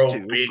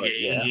big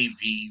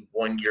AAV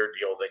 1-year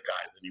deals at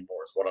guys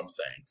anymore, is what I'm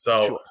saying.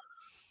 So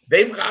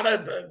they've got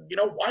to,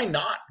 why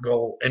not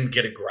go and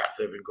get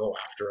aggressive and go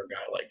after a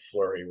guy like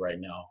Fleury right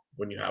now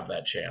when you have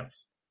that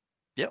chance?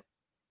 Yep.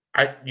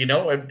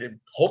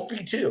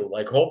 Holtby too.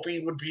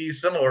 Holtby would be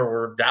similar,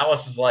 where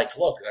Dallas is look,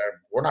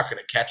 we're not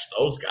going to catch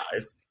those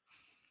guys.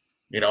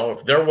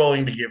 If they're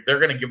willing to they're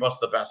going to give us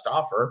the best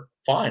offer,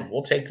 fine,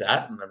 we'll take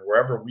that. And then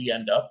wherever we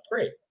end up,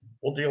 great,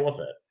 we'll deal with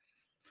it.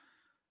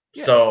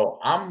 Yeah. So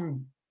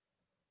I'm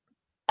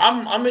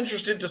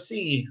interested to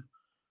see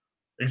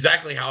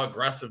exactly how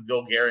aggressive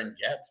Bill Guerin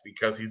gets,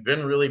 because he's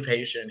been really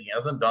patient. He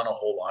hasn't done a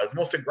whole lot. His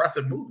most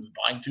aggressive move is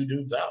buying 2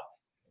 dudes out.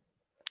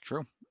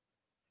 True.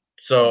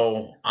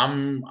 So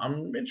I'm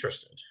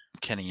interested.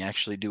 Can he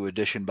actually do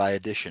addition by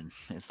addition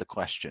is the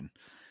question.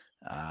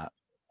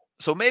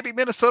 So maybe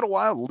Minnesota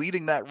Wild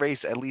leading that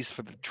race, at least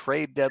for the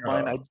trade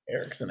deadline.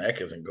 Eriksson Ek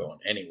isn't going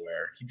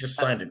anywhere. He just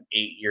signed an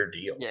 8-year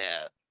deal.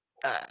 Yeah.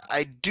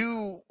 I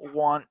do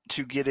want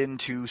to get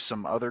into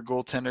some other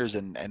goaltenders,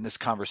 and this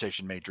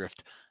conversation may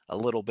drift a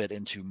little bit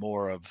into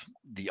more of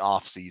the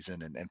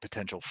offseason and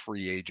potential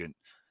free agent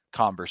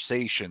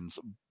conversations.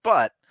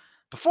 But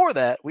before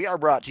that, we are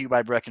brought to you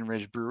by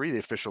Breckenridge Brewery, the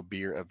official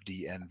beer of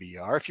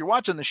DNVR. If you're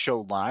watching the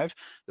show live,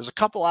 there's a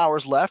couple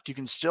hours left. You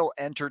can still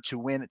enter to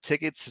win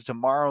tickets to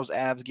tomorrow's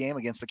Avs game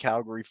against the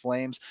Calgary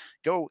Flames.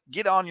 Go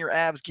get on your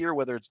Avs gear,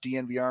 whether it's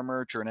DNVR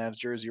merch or an Avs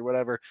jersey or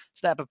whatever.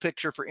 Snap a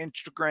picture for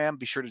Instagram.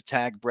 Be sure to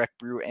tag Breck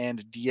Brew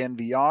and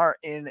DNVR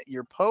in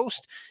your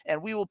post,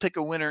 and we will pick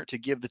a winner to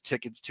give the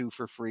tickets to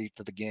for free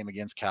to the game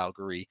against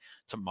Calgary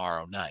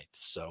tomorrow night.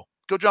 So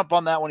go jump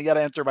on that one. You got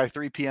to enter by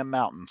 3 p.m.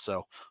 Mountain. So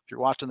if you're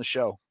watching the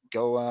show,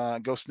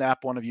 go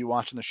snap one of you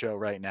watching the show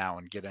right now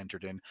and get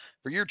entered in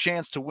for your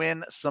chance to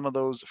win some of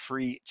those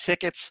free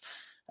tickets.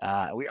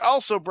 We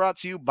also brought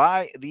to you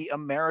by the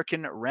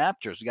American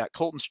Raptors. We got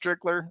Colton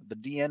Strickler, the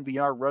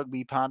DNVR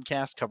Rugby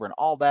podcast, covering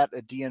all that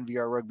at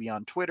DNVR Rugby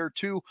on Twitter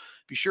too.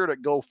 Be sure to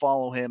go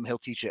follow him. He'll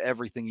teach you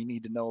everything you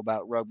need to know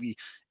about rugby.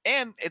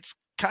 And it's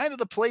kind of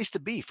the place to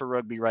be for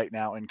rugby right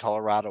now in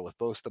Colorado, with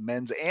both the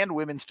men's and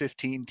women's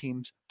 15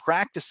 teams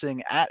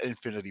practicing at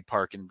Infinity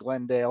Park in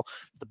Glendale,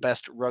 the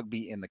best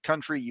rugby in the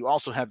country. You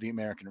also have the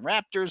American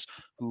Raptors,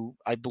 who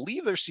I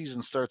believe their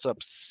season starts up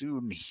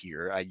soon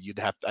here. I'd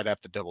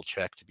have to double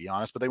check, to be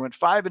honest, but they went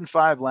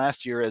 5-5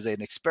 last year as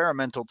an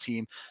experimental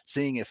team,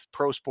 seeing if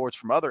pro sports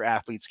from other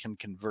athletes can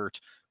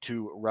convert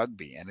to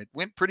rugby, and it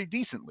went pretty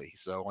decently.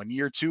 So in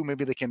year 2,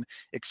 maybe they can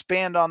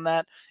expand on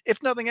that.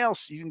 If nothing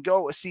else, you can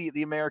go see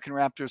the American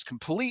Raptors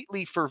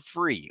completely for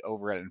free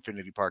over at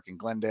Infinity Park in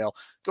Glendale.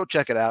 Go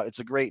check it out. It's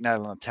a great night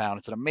on the town.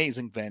 It's an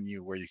amazing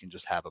venue where you can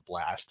just have a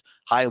blast.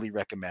 Highly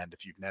recommend,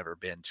 if you've never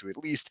been, to at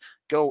least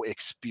go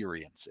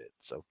experience it.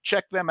 So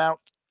check them out,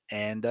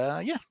 and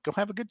go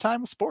have a good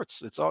time with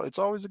sports. It's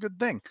always a good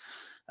thing.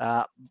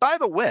 By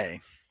the way,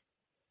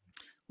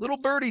 little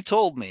birdie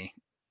told me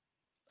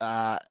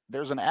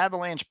there's an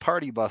Avalanche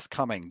party bus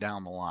coming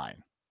down the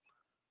line.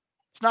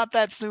 It's not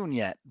that soon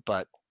yet,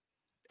 but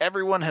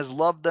everyone has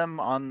loved them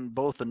on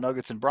both the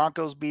Nuggets and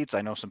Broncos beats.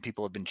 I know some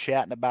people have been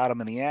chatting about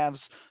them in the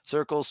Avs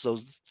circles, so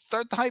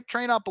start the hype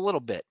train up a little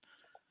bit.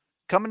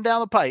 Coming down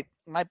the pipe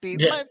might be.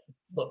 Yeah.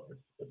 Look,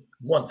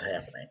 one's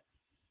happening.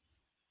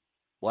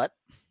 What?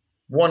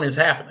 One is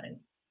happening.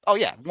 Oh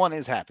yeah, one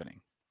is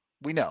happening.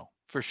 We know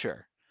for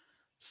sure.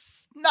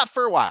 Not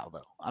for a while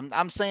though.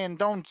 I'm saying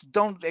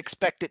don't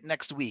expect it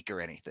next week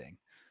or anything.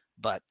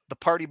 But the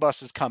party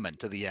bus is coming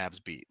to the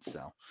Avs beat,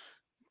 so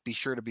be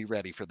sure to be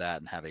ready for that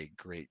and have a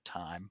great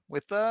time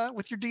with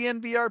your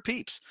DNVR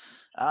peeps.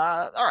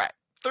 All right,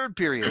 third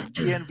period,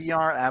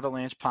 DNVR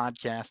Avalanche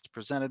podcast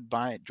presented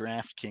by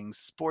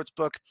DraftKings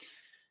Sportsbook.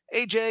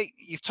 AJ,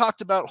 you've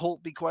talked about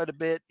Holtby quite a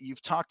bit.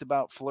 You've talked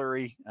about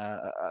Fleury.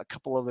 A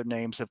couple other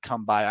names have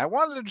come by. I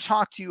wanted to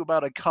talk to you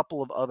about a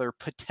couple of other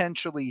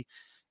potentially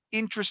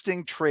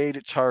interesting trade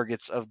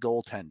targets of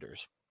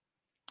goaltenders.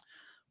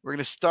 We're going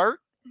to start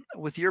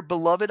with your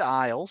beloved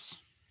Isles.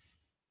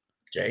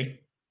 Okay.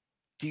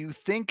 Do you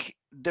think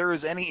there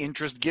is any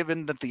interest,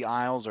 given that the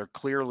Isles are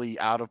clearly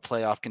out of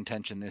playoff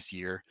contention this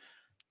year,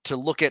 to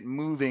look at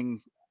moving,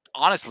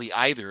 honestly,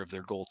 either of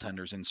their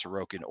goaltenders in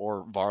Sorokin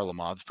or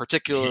Varlamov,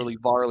 particularly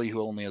Varley,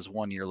 who only has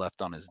 1 year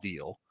left on his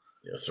deal?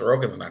 Yeah,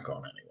 Sorokin's not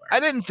going anywhere. I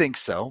didn't think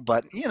so,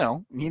 but you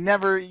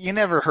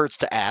never hurts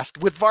to ask.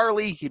 With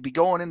Varley, he'd be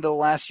going into the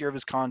last year of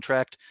his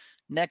contract.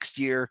 Next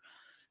year,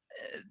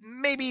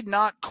 maybe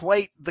not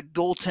quite the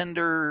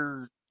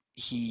goaltender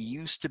he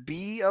used to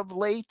be of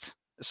late.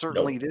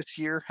 Certainly This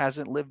year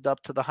hasn't lived up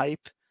to the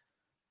hype.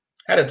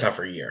 Had a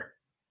tougher year.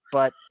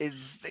 But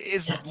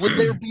would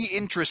there be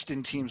interest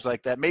in teams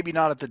like that? Maybe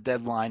not at the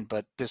deadline,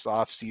 but this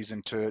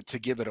offseason to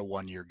give it a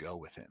 1 year go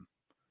with him.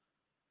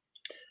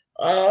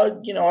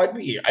 I'd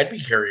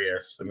be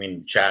curious. I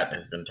mean, chat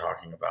has been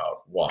talking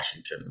about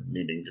Washington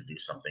needing to do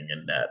something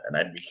in net, and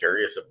I'd be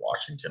curious if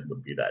Washington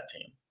would be that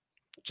team.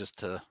 Just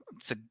to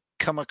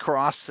come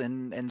across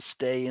and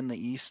stay in the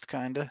East,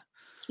 kind of.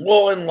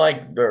 Well, and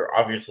like there,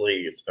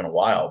 obviously it's been a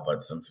while,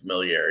 but some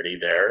familiarity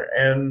there,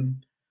 and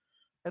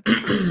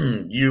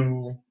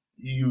you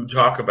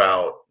talk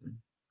about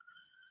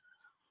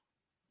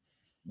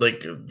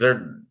like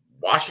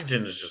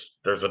Washington is just,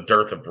 there's a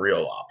dearth of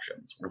real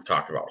options. We've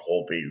talked about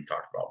Holtby, we've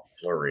talked about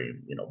Fleury,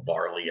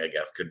 Varley, I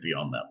guess, could be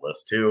on that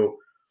list too.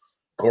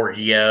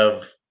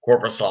 Gorgiev,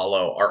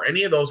 Korpisalo, are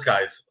any of those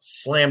guys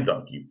slam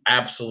dunk? You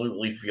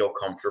absolutely feel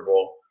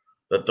comfortable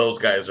that those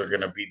guys are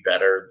going to be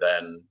better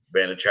than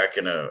Vanacek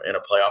in a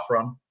playoff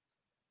run?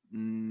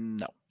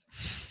 No.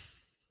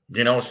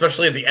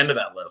 Especially at the end of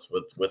that list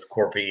with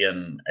Corpy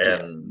and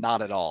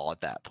not at all at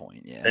that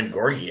point, yeah. And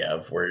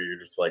Gorgiev, where you're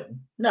just like,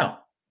 no.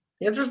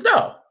 The answer is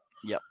no.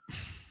 Yep.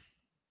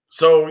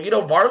 So,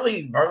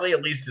 Varley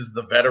at least is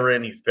the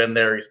veteran. He's been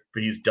there.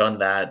 He's done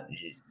that.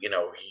 He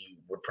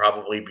would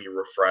probably be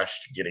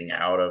refreshed getting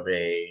out of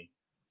being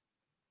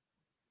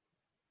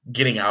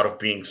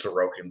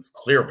Sorokin's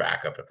clear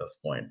backup at this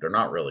point. They're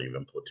not really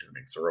even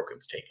platooning.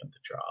 Sorokin's taken the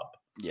job.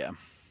 Yeah.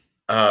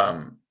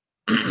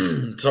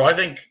 So I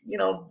think,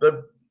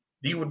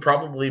 he would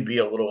probably be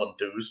a little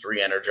enthused,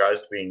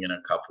 re-energized being in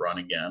a cup run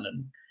again.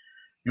 And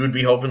you would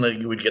be hoping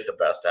that you would get the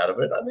best out of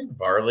it. I think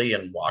Varley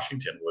and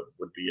Washington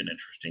would be an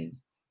interesting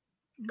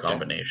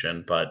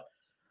combination. But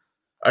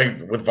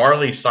with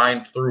Varley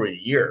signed through a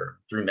year,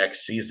 through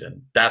next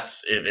season,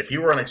 that's it. If he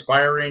were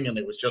unexpiring and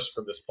it was just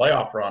for this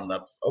playoff run,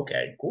 that's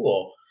okay,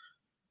 cool.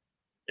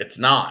 It's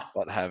not.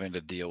 But having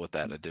to deal with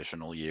that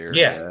additional year.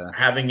 Yeah,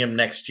 having him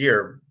next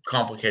year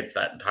complicates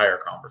that entire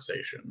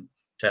conversation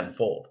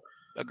tenfold.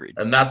 Agreed.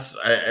 And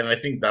I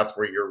think that's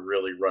where you're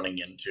really running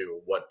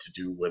into what to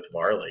do with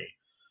Varley,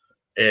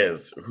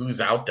 is who's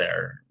out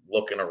there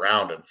looking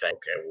around and saying,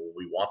 okay, well,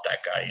 we want that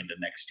guy into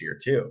next year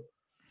too.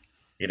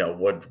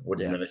 Would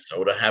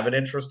Minnesota have an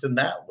interest in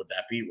that? Would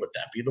that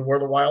be where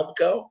the Wild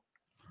go?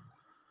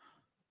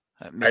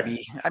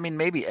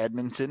 Maybe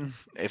Edmonton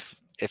if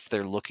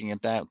they're looking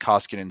at that.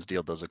 Koskinen's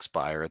deal does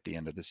expire at the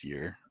end of this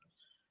year.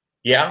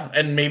 Yeah,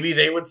 and maybe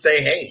they would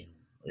say, hey,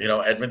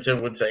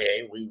 Edmonton would say,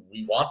 hey,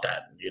 we want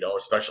that,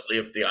 especially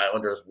if the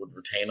Islanders would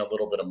retain a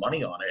little bit of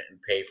money on it and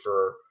pay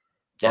for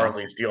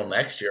Varley's deal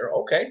next year.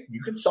 Okay,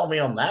 you can sell me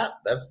on that.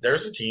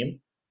 There's a team.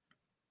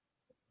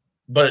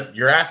 But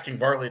you're asking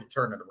Varley to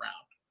turn it around.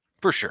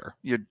 For sure.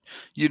 You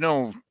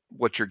know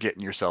what you're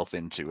getting yourself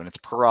into, and it's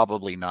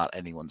probably not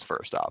anyone's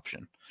first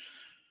option.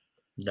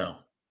 No.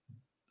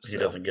 He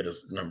doesn't get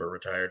his number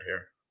retired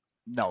here.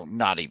 No,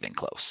 not even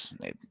close.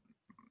 It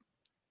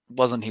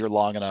wasn't here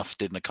long enough,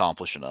 didn't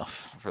accomplish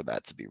enough for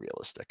that to be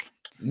realistic.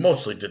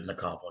 Mostly didn't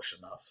accomplish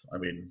enough. I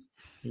mean,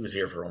 he was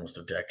here for almost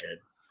a decade.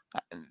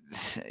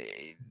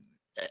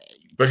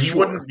 But he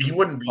wouldn't be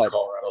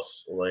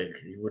Colorado's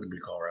he wouldn't be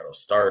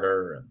Colorado's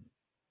starter. And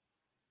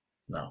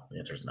no, the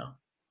answer is no.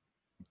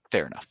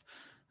 Fair enough.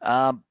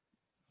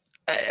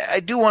 I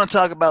do want to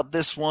talk about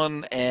this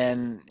one,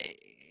 and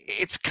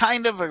it's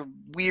kind of a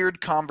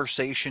weird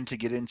conversation to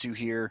get into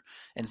here,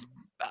 and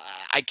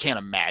I can't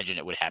imagine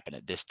it would happen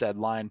at this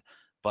deadline,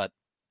 but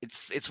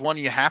it's one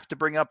you have to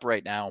bring up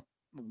right now.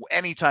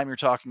 Anytime you're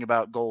talking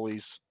about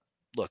goalies,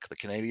 look, the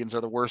Canadiens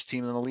are the worst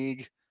team in the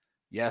league.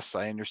 Yes,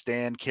 I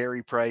understand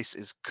Carey Price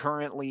is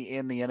currently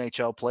in the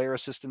NHL Player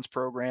Assistance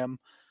Program,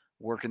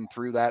 working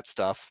through that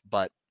stuff,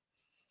 but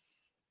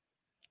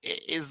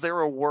is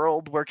there a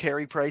world where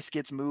Carey Price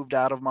gets moved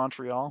out of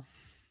Montreal?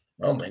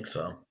 I don't think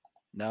so.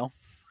 No?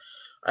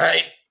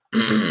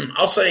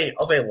 I'll say,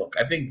 look,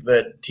 I think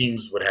that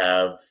teams would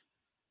have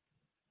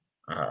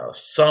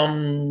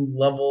some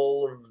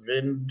level of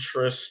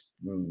interest,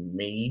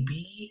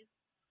 maybe,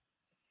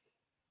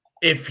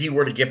 if he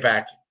were to get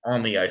back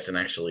on the ice and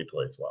actually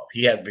plays well.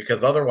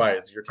 Because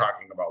otherwise you're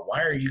talking about,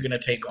 why are you going to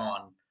take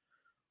on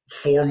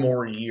 4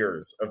 more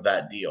years of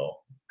that deal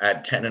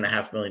at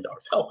 $10.5 million?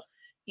 Hell,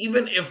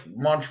 even if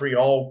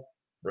Montreal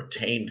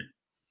retained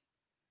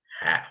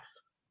half.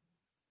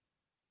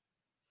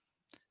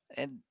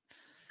 And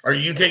are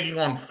you taking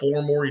on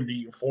 4 more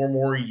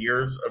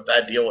years of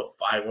that deal of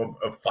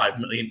 $5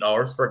 million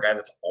for a guy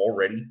that's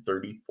already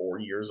 34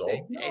 years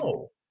old?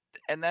 No.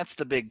 And that's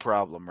the big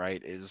problem,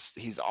 right? Is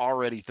he's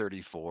already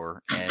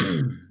 34,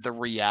 and the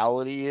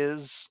reality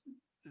is,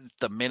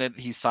 the minute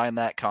he signed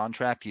that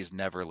contract, he's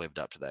never lived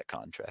up to that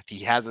contract. He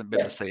hasn't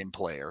been the same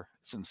player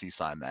since he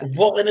signed that deal.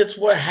 Well, and it's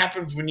what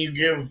happens when you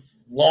give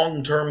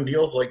long-term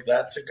deals like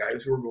that to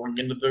guys who are going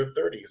into their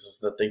 30s, is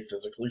that they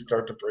physically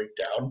start to break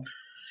down.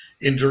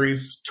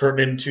 Injuries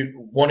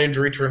one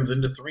injury turns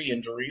into 3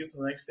 injuries.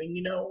 And the next thing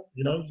you know,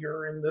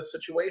 you're in this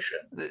situation.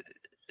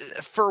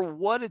 For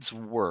what it's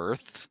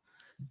worth,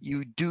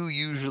 you do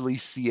usually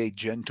see a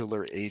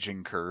gentler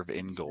aging curve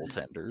in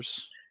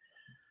goaltenders.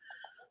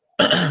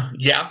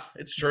 Yeah,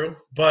 it's true.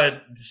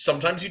 But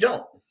sometimes you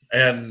don't.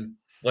 And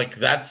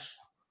that's,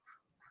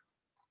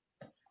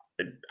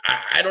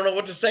 I don't know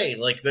what to say.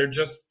 They're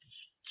just,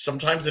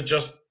 sometimes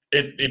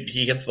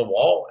he hits the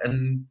wall,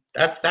 and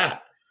that's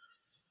that.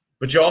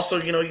 But you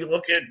also, you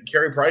look at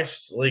Carey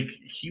Price,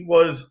 he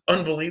was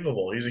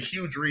unbelievable. He's a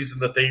huge reason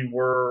that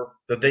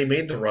they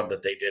made the run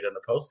that they did in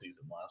the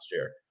postseason last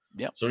year.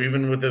 Yeah. So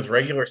even with his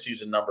regular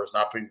season numbers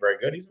not being very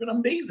good, he's been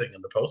amazing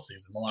in the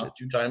postseason the last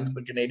 2 times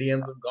the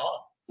Canadiens have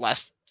gone.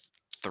 Last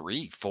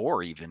 3,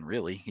 4 even,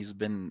 really. He's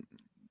been,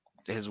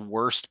 his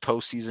worst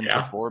postseason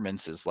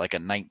performance is like a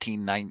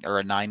 19-9 or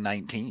a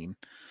 9-19.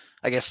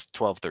 I guess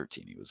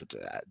 12-13 he was a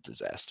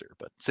disaster,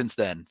 but since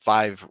then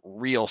 5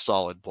 real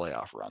solid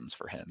playoff runs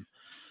for him.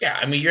 Yeah,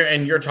 I mean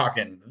you're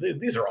talking,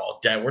 these are all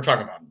dead. We're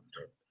talking about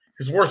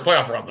his worst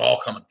playoff runs all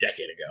come a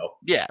decade ago.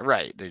 Yeah,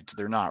 right.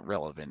 They're not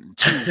relevant.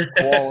 2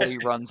 quality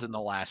runs in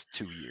the last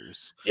 2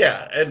 years.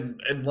 Yeah,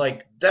 and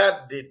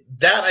that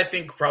I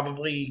think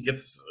probably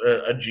gets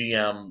a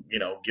GM,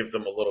 gives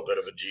them a little bit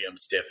of a GM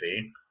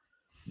stiffy.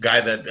 A guy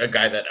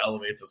that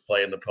elevates his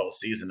play in the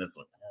postseason is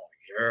like, oh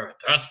yeah,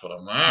 that's what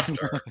I'm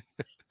after.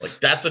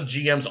 That's a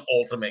GM's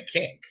ultimate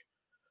kink.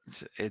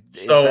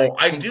 So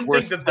I do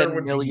think that there would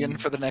be $10 million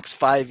for the next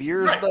 5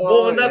 years, right. though.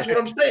 Well, and that's what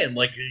I'm saying.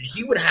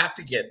 He would have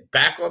to get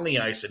back on the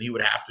ice, and he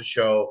would have to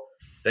show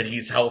that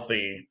he's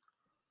healthy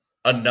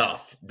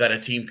enough that a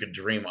team could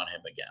dream on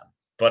him again.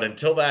 But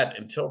until that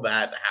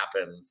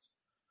happens,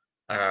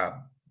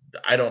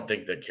 I don't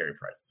think that Carey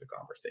Price is a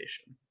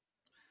conversation.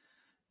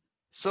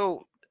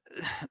 So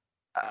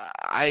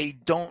I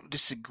don't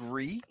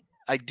disagree.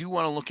 I do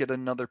want to look at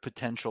another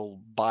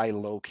potential buy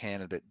low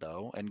candidate,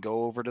 though, and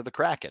go over to the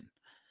Kraken.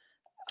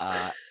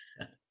 I'm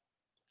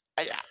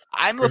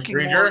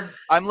looking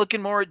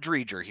more at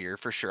Driedger here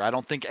for sure. I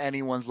don't think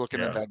anyone's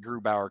looking at that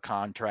Grubauer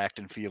contract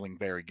and feeling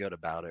very good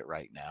about it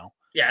right now.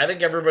 Yeah, I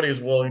think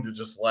everybody's willing to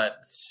just let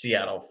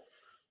Seattle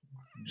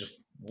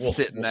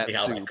sit in that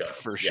soup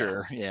for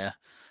sure. Yeah,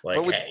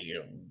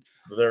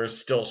 there's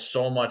still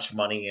so much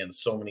money and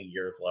so many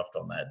years left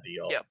on that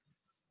deal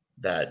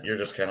that you're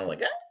just kind of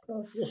like,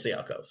 we'll see how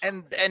it goes.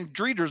 And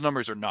Driedger's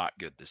numbers are not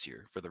good this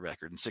year, for the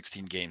record. In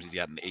 16 games, he's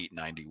got an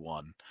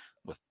 891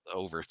 with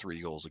over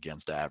 3 goals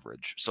against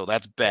average. So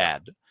that's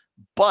bad.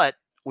 But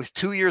with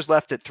 2 years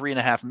left at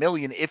 $3.5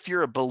 million, if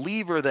you're a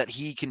believer that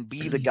he can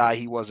be the guy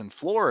he was in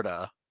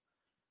Florida,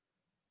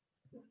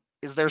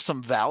 is there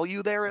some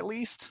value there at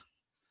least?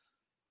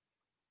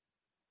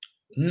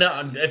 No,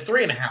 at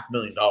 $3.5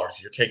 million,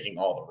 you're taking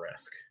all the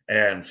risk.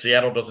 And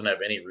Seattle doesn't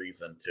have any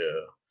reason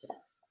to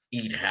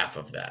eat half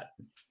of that.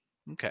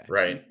 Okay.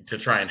 Right. To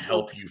try and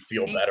help you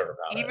feel better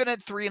about it. Even at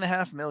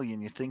 $3.5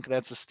 million, you think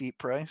that's a steep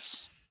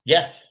price?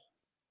 Yes.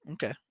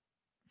 Okay.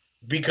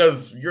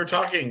 Because you're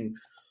talking,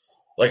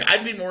 like,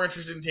 I'd be more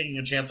interested in taking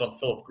a chance on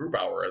Philip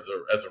Grubauer as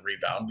a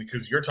rebound,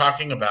 because you're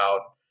talking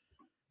about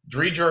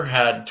Driedger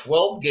had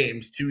 12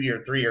 games 3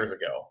 years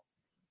ago.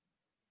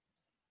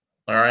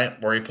 All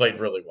right, where he played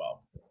really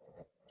well.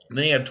 And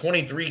then he had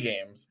 23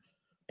 games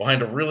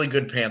behind a really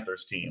good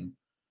Panthers team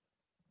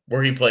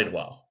where he played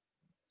well.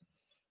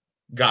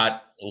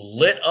 Got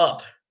lit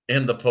up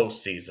in the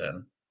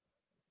postseason,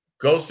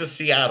 goes to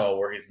Seattle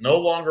where he's no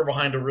longer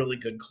behind a really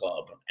good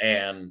club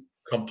and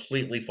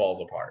completely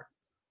falls apart.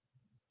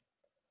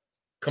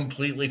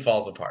 Completely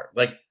falls apart.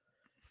 Like,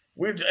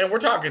 we're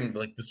talking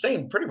like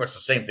pretty much the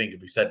same thing could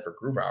be said for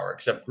Grubauer,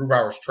 except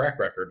Grubauer's track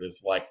record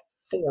is like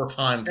 4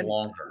 times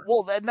longer.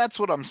 Well, and that's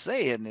what I'm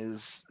saying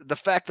is the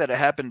fact that it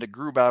happened to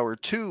Grubauer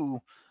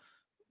too.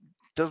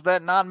 Does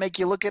that not make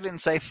you look at it and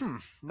say,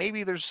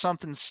 maybe there's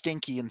something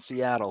stinky in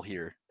Seattle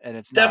here? And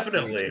it's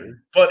definitely,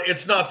 but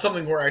it's not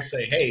something where I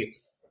say, hey,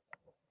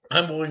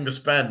 I'm willing to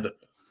spend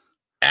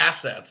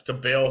assets to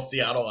bail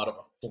Seattle out of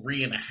a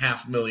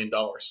 $3.5 million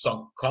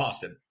sunk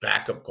cost and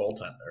backup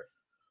goaltender.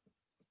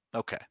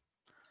 Okay.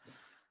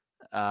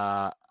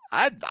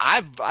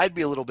 I'd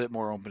be a little bit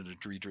more open to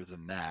Driedger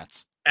than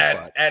that.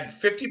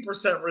 At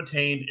 50%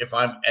 retained, if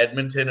I'm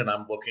Edmonton and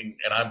I'm looking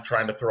and I'm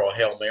trying to throw a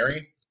Hail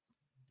Mary,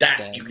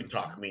 then you can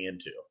talk me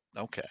into.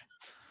 Okay.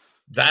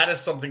 That is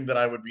something that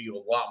I would be a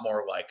lot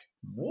more like,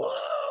 whoa,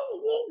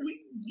 well,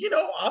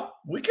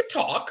 we could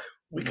talk.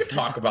 We could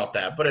talk about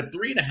that. But at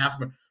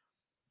 $3.5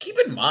 keep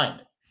in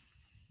mind,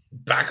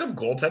 backup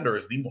goaltender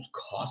is the most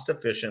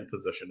cost-efficient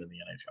position in the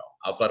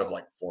NHL, outside of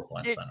like fourth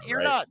line center.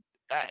 You're not.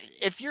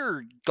 If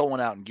you're going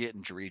out and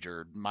getting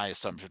Driedger, my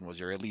assumption was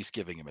you're at least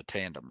giving him a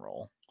tandem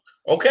role.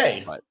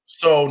 Okay,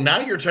 so now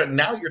you're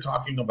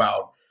talking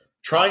about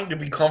trying to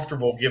be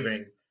comfortable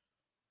giving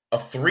a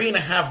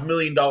 $3.5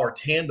 million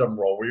tandem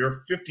role where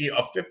you're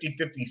a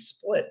 50-50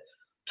 split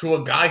to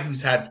a guy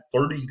who's had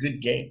 30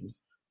 good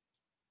games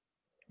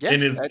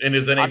in his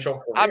NHL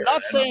career. I'm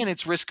not saying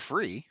it's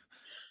risk-free.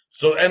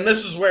 So, and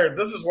this is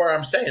where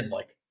I'm saying,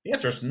 like, the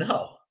answer is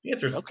no. The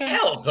answer is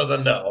hell to the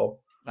no.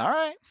 All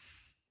right.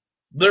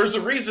 There's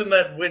a reason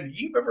that when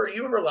you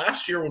remember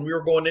last year when we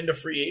were going into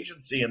free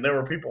agency and there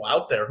were people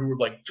out there who were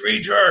like,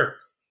 Driedger.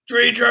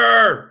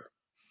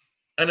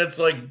 And it's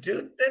like,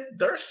 dude,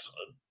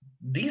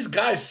 these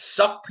guys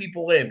suck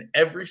people in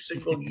every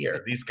single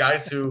year. These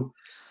guys who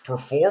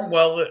perform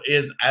well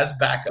as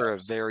backups. For a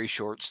very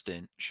short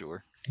stint,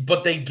 sure.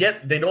 But you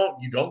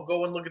don't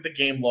go and look at the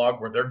game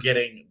log where they're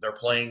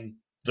playing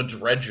the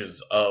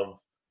dredges of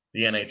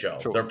the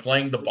NHL. Sure. They're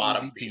playing the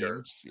bottom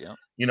feeders. Yeah.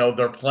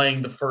 They're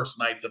playing the first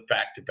nights of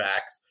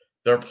back-to-backs.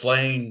 They're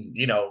playing,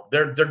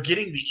 they're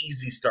getting the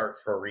easy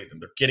starts for a reason.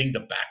 They're getting the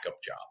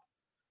backup job.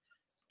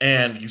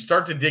 And you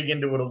start to dig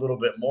into it a little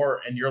bit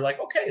more, and you're like,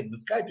 okay,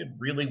 this guy did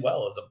really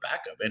well as a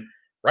backup. And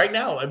right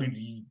now, I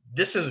mean,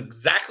 this is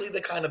exactly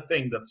the kind of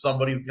thing that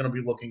somebody's going to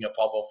be looking at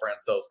Pavel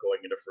Francouz going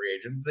into free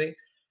agency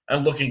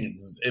and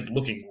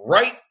looking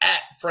right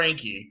at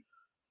Frankie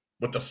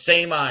with the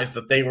same eyes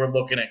that they were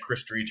looking at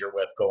Chris Driedger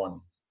with, going,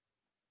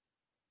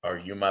 "Are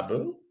you my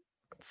boo?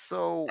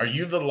 So are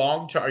you the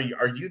long term?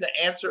 Are you the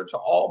answer to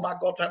all my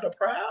goaltender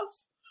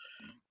prayers?"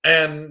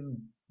 And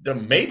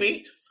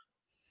maybe,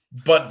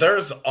 but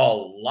there's a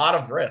lot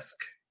of risk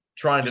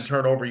trying to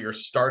turn over your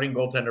starting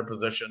goaltender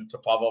position to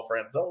Pavel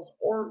Francouz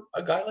or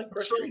a guy like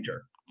Chris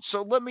Driedger.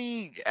 So let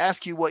me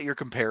ask you what your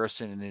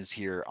comparison is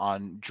here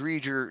on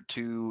Driedger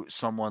to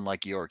someone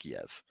like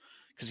Georgiev.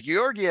 Because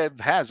Georgiev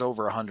has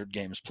over 100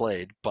 games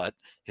played, but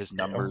his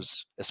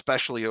numbers,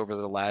 especially over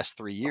the last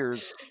 3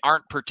 years,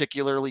 aren't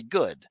particularly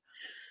good.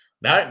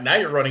 Now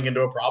you're running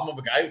into a problem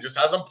of a guy who just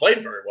hasn't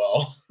played very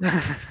well.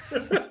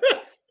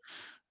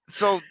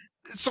 So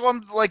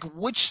I'm like,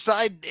 which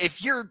side,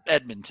 if you're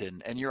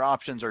Edmonton and your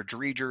options are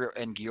Driedger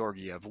and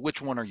Georgiev,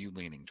 which one are you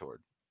leaning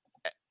toward?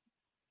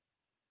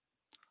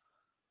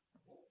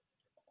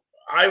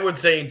 I would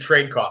say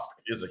trade cost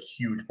is a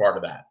huge part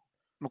of that.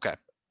 Okay.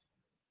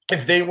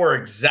 If they were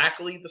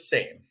exactly the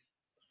same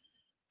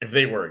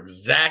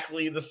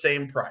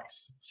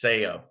price,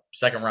 say a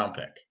second round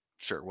pick.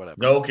 Sure, whatever.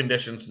 No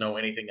conditions, no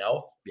anything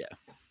else. Yeah.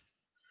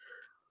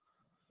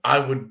 I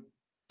would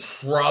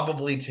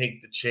probably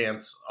take the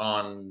chance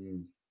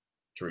on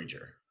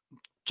Driedger.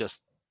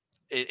 Just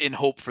in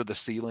hope for the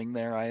ceiling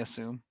there, I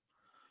assume.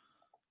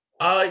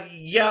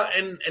 Yeah,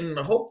 and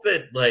hope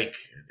that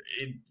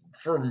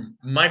for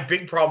my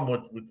big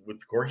problem with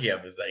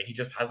Georgiev is that he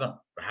just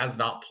has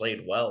not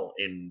played well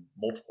in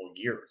multiple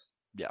years.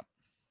 Yeah.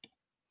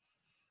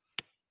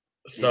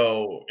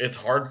 So it's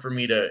hard for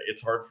me to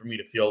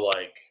feel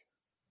like,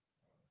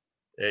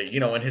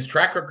 in his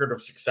track record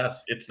of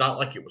success, it's not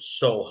like it was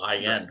so high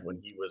end when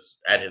he was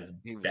at his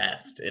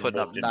best. Putting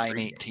up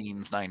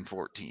 918s,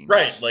 914s.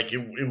 Right. Like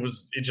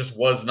it just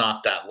was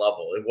not that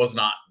level. It was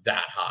not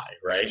that high.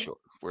 Right. Sure.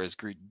 Whereas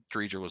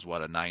Driedger was a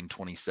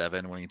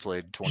 927 when he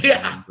played 20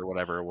 games or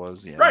whatever it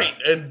was. Yeah. Right.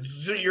 And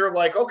so you're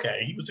like,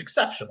 okay, he was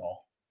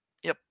exceptional.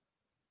 Yep.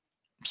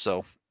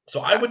 So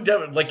I would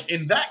definitely, like,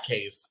 in that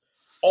case,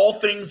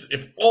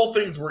 if all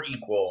things were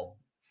equal,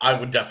 I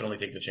would definitely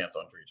take the chance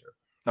on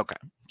Driedger. Okay.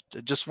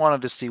 Just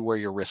wanted to see where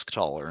your risk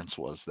tolerance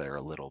was there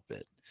a little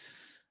bit.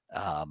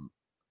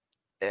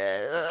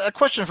 A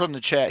question from the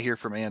chat here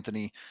from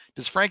Anthony.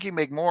 Does Frankie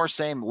make more,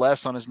 same,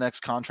 less on his next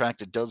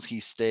contract, and does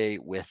he stay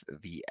with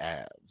the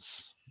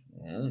Avs?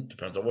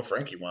 Depends on what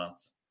Frankie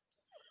wants.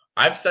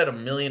 I've said a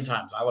million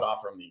times I would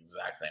offer him the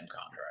exact same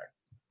contract.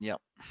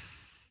 Yep.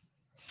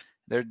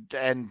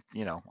 And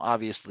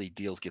obviously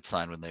deals get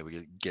signed when they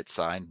get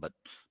signed, but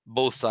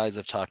both sides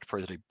have talked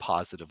pretty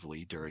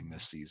positively during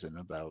this season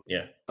about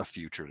a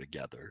future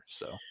together.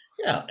 So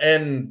yeah,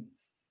 and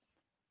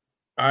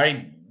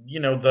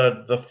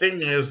the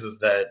thing is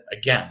that,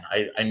 again,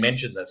 I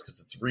mentioned this because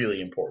it's a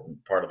really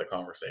important part of the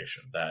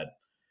conversation, that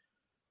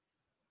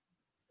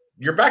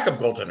your backup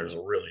goaltender is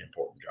a really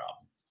important job.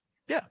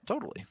 Yeah,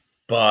 totally.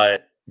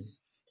 But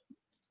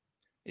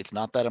it's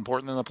not that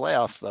important in the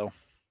playoffs, though.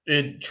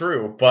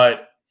 True,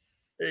 but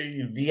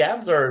the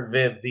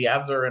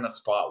Avs are in a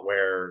spot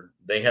where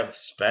they have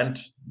spent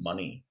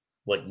money,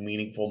 like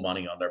meaningful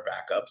money, on their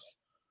backups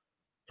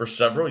for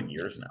several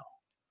years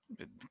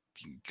now.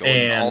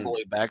 Going all the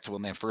way back to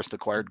when they first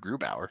acquired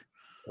Grubauer.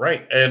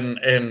 Right.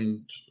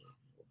 And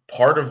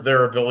part of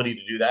their ability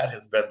to do that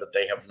has been that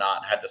they have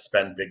not had to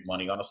spend big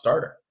money on a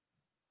starter.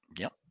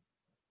 Yep.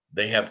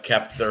 They have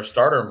kept their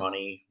starter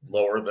money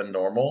lower than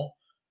normal.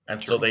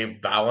 And so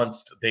they've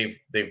balanced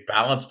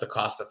the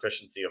cost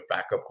efficiency of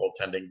backup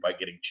goaltending by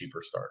getting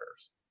cheaper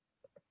starters.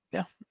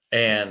 Yeah.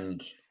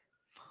 And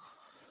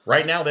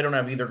right now they don't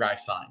have either guy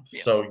signed.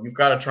 Yeah. So you've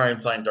got to try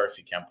and sign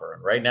Darcy Kemper.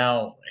 And right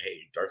now,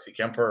 Darcy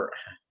Kemper,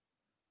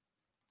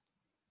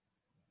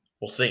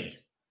 we'll see.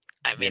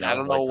 I mean, I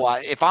don't know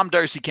why. If I'm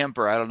Darcy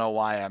Kemper, I don't know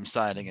why I'm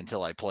signing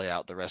until I play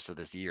out the rest of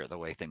this year, the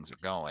way things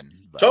are going.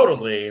 But.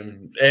 Totally.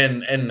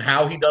 And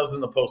how he does in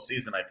the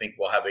postseason, I think,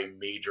 will have a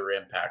major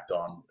impact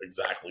on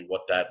exactly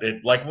what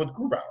like with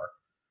Grubauer.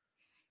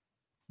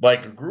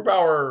 Like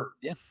Grubauer.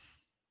 Yeah.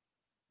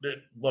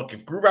 Look,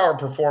 if Grubauer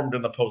performed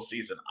in the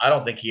postseason, I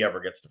don't think he ever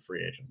gets to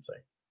free agency.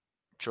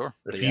 Sure.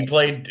 If he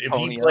played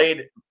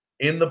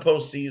in the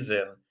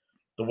postseason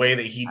the way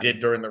that he did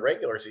during the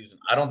regular season,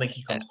 I don't think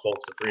he comes close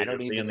to free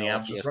agency, and the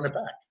Avs just run it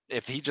back.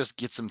 If he just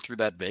gets him through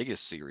that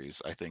Vegas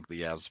series, I think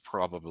the Avs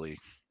probably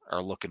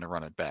are looking to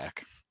run it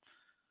back.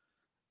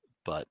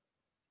 But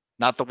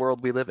not the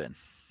world we live in.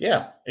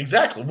 Yeah,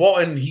 exactly. Well,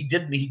 and he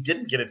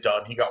didn't get it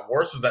done. He got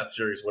worse as that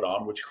series went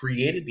on, which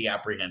created the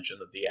apprehension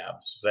that the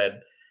Avs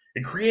said.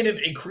 It created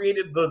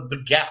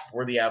the gap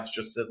where the Avs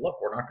just said,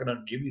 look, we're not going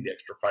to give you the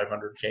extra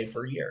 $500K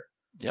per year.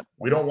 Yep.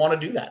 We don't want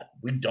to do that.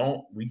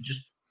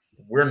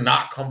 We're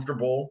not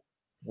comfortable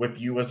with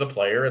you as a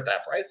player at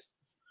that price.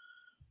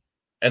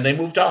 And they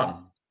moved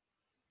on.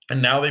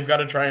 And now they've got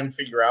to try and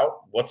figure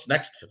out what's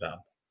next for them.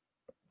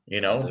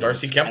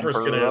 Darcy Kemper is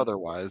going to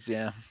otherwise,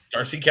 yeah.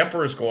 Darcy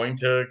Kemper is going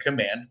to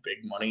command big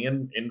money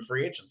in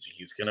free agency.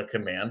 He's going to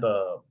command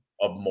a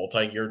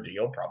multi-year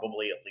deal,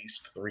 probably at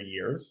least 3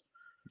 years.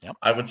 Yep.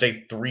 I would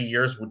say 3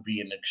 years would be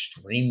an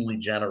extremely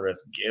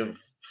generous give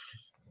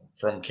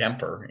from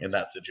Kemper in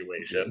that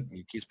situation.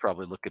 He's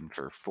probably looking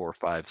for 4,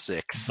 5,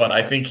 6. But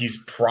I think he's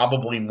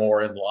probably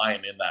more in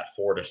line in that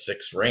 4 to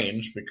 6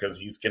 range because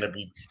he's going to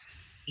be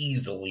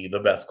easily the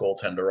best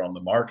goaltender on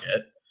the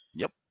market.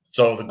 Yep.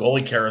 So the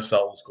goalie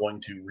carousel is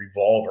going to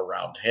revolve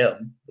around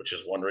him, which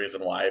is one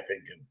reason why I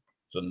think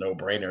it's a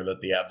no-brainer that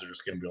the Avs are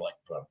just going to be like,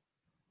 well,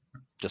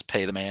 just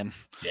pay the man.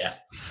 Yeah.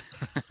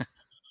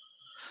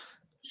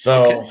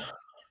 So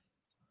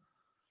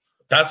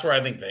that's where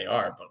I think they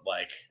are. But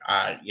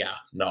and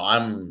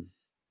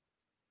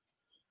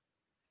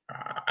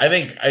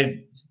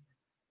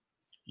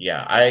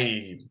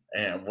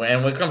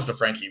when it comes to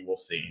Frankie, we'll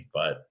see.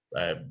 But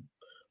I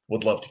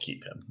would love to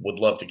keep him. Would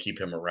love to keep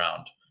him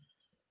around.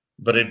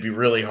 But it'd be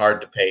really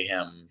hard to pay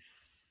him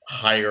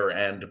higher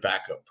end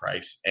backup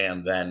price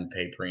and then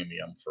pay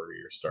premium for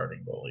your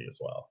starting goalie as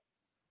well.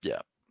 Yeah.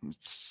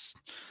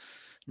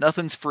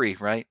 Nothing's free,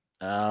 right?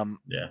 Yeah.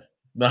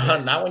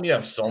 Not when you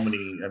have so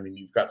many. I mean,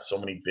 you've got so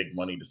many big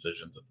money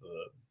decisions at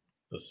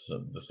the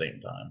same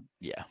time.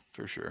 Yeah,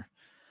 for sure.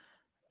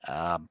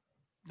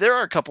 There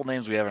are a couple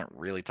names we haven't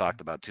really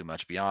talked about too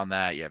much. Beyond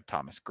that, you have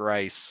Thomas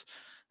Greiss.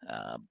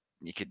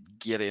 You could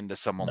get into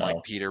someone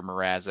like Peter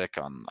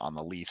Mrazek on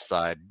the Leaf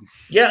side.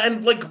 Yeah,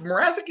 and like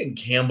Mrazek and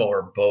Campbell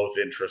are both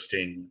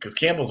interesting because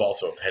Campbell's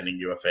also a pending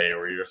UFA,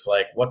 where you're just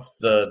like, what's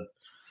the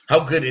How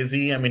good is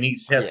he? I mean, he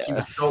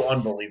was so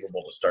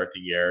unbelievable to start the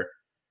year,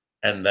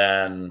 and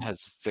then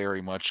has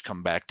very much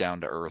come back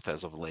down to earth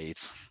as of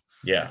late.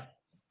 Yeah,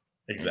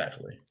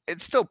 exactly.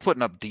 It's still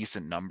putting up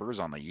decent numbers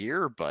on the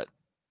year, but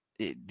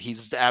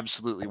he's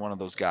absolutely one of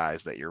those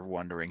guys that you're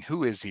wondering,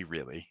 who is he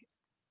really?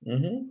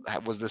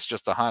 Mm-hmm. Was this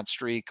just a hot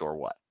streak or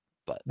what?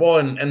 But well,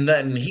 and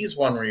then he's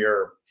one where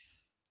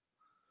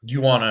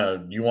you want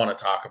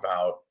to talk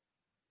about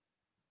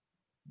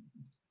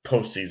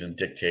postseason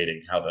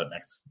dictating how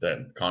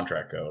the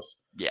contract goes.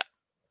 Yeah,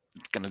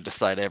 it's going to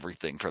decide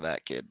everything for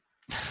that kid.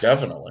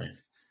 Definitely.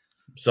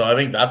 So I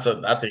think that's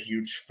a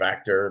huge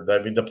factor. I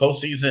mean, the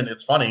postseason.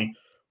 It's funny.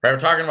 We're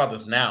talking about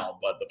this now,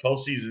 but the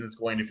postseason is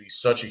going to be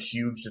such a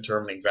huge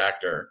determining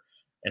factor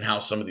in how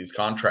some of these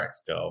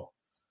contracts go.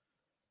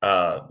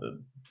 The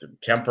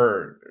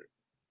Kemper,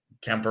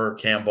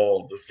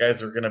 Campbell, those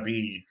guys are going to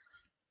be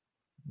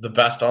the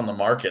best on the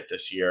market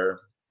this year.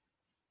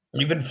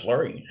 Even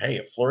Fleury. Hey,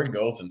 if Fleury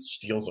goes and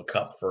steals a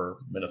cup for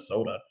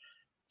Minnesota,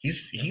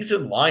 he's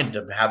in line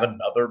to have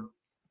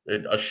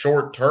a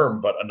short term,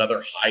 but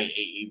another high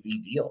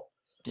AAV deal.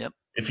 Yep.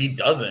 If he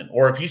doesn't,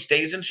 or if he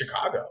stays in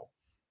Chicago.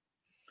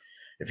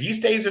 If he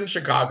stays in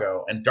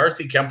Chicago and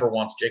Darcy Kemper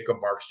wants Jacob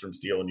Markstrom's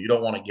deal and you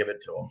don't want to give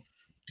it to him,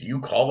 do you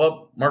call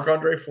up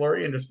Marc-Andre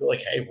Fleury and just be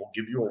like, hey, we'll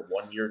give you a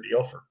 1-year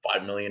deal for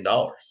 $5 million?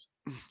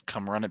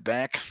 Come run it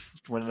back,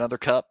 win another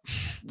cup.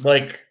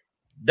 Like,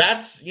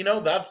 that's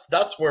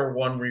where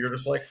you're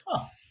just like,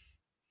 huh,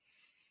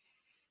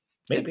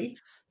 maybe.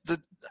 The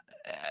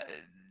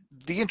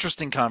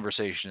interesting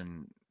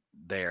conversation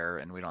there,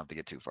 and we don't have to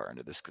get too far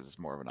into this because it's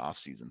more of an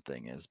off-season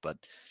thing, but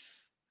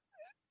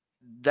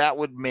that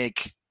would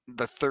make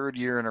the third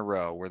year in a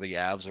row where the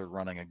Avs are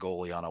running a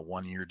goalie on a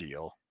 1-year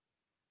deal,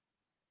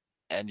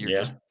 and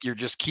you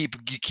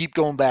keep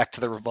going back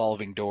to the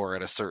revolving door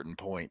at a certain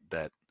point.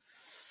 That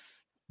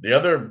the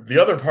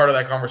other part of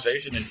that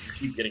conversation is you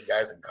keep getting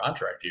guys in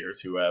contract years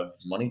who have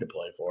money to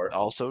play for.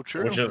 Also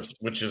true,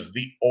 which is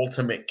the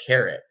ultimate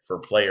carrot for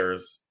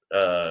players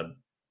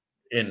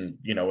in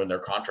their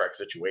contract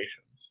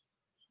situations.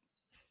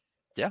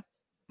 Yeah,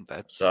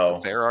 that's a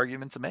fair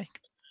argument to make.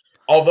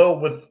 Although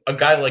with a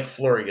guy like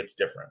Fleury, it's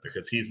different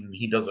because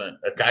he doesn't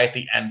a guy at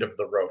the end of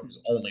the road who's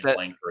only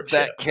playing for a chip.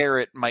 That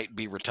carrot might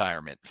be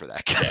retirement for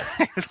that guy.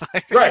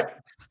 Yeah. Right.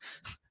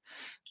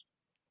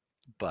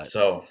 But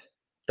so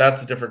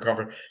that's a different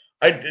conference.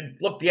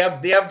 Look, the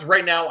Avs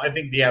right now, I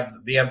think the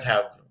Avs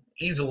have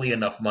easily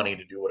enough money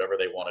to do whatever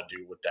they want to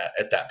do with that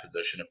at that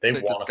position. If they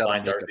want to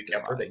find Darcy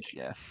Kemper, they can.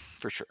 Yeah,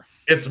 for sure.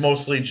 It's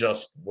mostly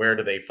just where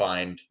do they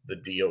find the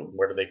deal?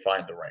 Where do they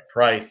find the right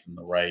price and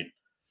the right,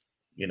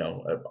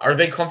 are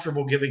they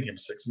comfortable giving him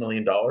 $6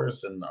 million?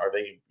 And are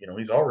they,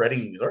 he's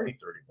already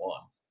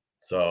 31.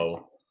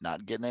 So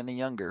not getting any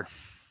younger.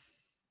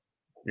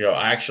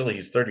 Actually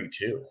he's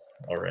 32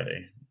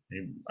 already.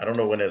 I don't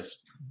know when he's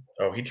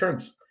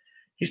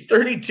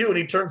 32 and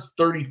he turns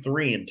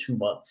 33 in 2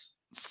 months.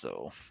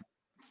 So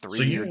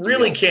you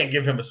really can't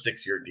give him a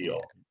 6-year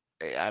deal.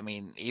 I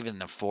mean,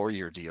 even a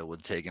 4-year deal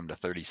would take him to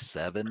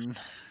 37.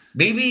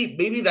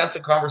 Maybe that's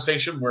a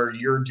conversation where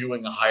you're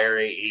doing a higher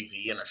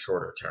AAV in a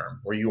shorter term,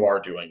 where you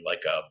are doing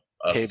like a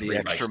pay the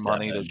extra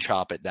money to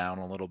chop it down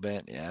a little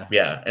bit. Yeah.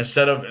 Yeah.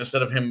 Instead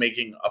of him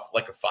making a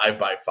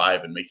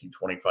 5x5 and making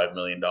 $25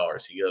 million,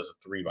 he does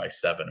a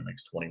 3x7 and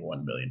makes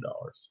 $21 million.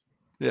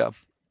 Yeah.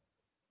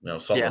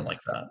 Something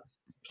like that.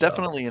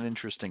 Definitely an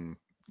interesting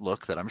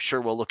look that I'm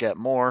sure we'll look at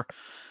more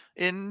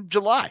in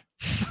July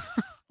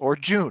or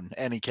June,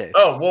 any case.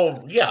 Oh,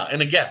 well, yeah.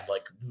 And again,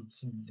 like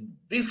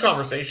these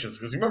conversations,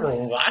 because you remember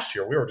last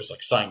year we were just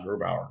like, sign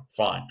Grubauer,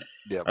 fine.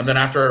 Yep. And then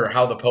after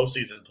how the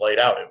postseason played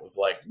out, it was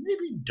like,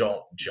 maybe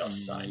don't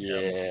just sign him.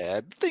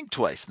 Yeah, think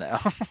twice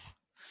now.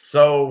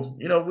 So,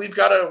 we've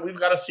got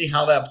to see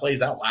how that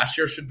plays out. Last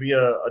year should be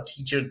a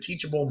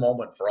teachable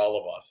moment for all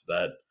of us,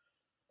 that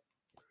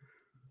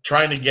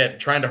trying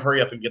to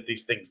hurry up and get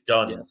these things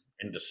done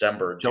in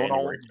December, January,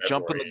 February.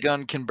 Jumping the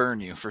gun can burn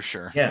you for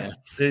sure. Yeah.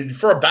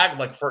 For a guy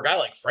like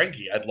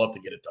Frankie, I'd love to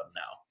get it done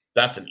now.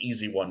 That's an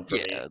easy one for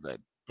me.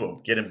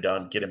 Boom, get him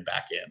done, get him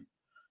back in.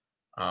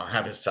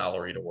 Have his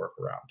salary to work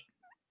around.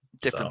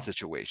 Different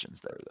situations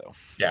there, though.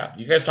 Yeah,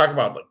 you guys talk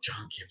about like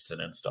John Gibson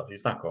and stuff.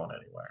 He's not going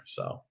anywhere.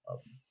 So,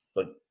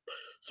 but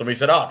somebody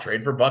said, "Oh,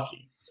 trade for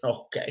Bucky."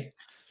 Okay,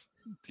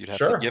 you'd have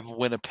to give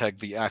Winnipeg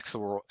the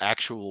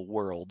actual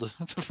world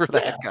for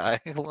that guy.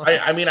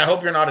 I mean, I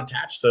hope you're not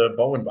attached to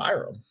Bowen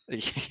Byram.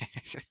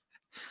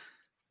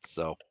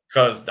 So,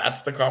 because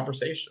that's the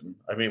conversation.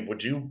 I mean,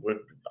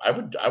 I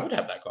would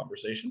have that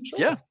conversation. Sure.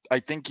 Yeah, I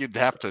think you'd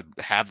have to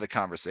have the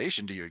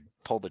conversation. Do you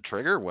pull the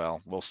trigger?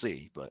 Well, we'll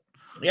see. But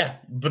yeah,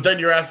 but then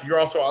you're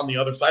also on the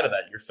other side of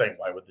that. You're saying,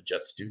 why would the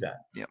Jets do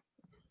that? Yeah.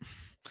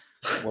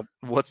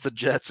 What's the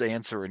Jets'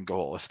 answer and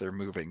goal if they're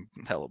moving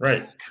Hellebuyck?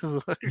 Right.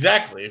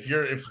 Exactly. If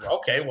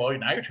well,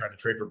 now you're trying to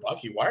trade for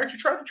Bucky. Why aren't you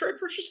trying to trade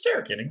for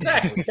Shesterkin?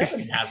 Exactly.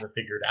 Kevin has it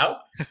figured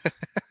out.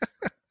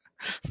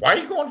 Why are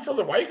you going for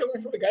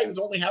the guy who's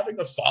only having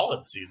a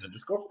solid season?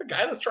 Just go for the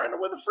guy that's trying to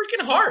win the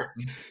freaking heart.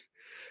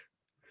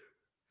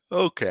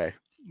 Okay.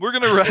 we're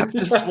going to wrap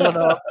this one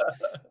up.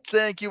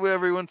 Thank you,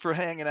 everyone, for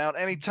hanging out.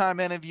 Anytime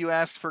any of you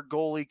ask for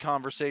goalie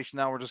conversation,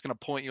 now we're just going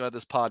to point you at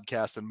this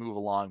podcast and move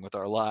along with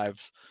our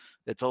lives.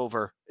 It's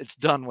over. It's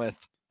done with,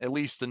 at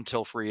least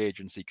until free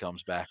agency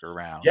comes back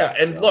around. Yeah,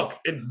 and look,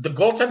 the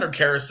goaltender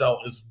carousel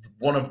is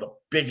one of the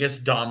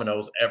biggest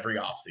dominoes every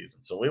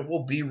offseason. So it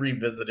will be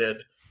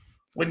revisited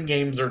when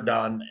games are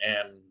done,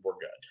 and we're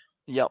good.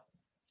 Yep.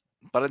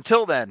 But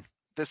until then,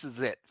 this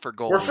is it for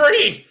goalies. We're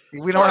free.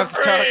 We don't have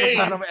to talk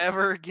about them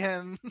ever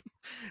again.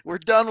 We're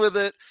done with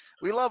it.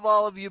 We love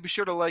all of you. Be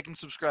sure to like and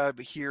subscribe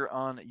here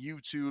on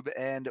YouTube.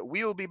 And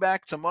we will be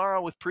back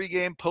tomorrow with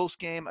pregame,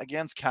 postgame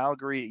against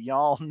Calgary.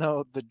 Y'all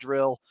know the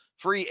drill.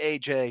 Free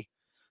AJ.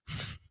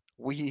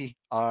 We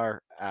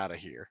are out of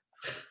here.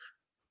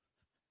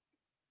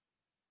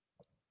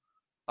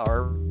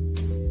 Our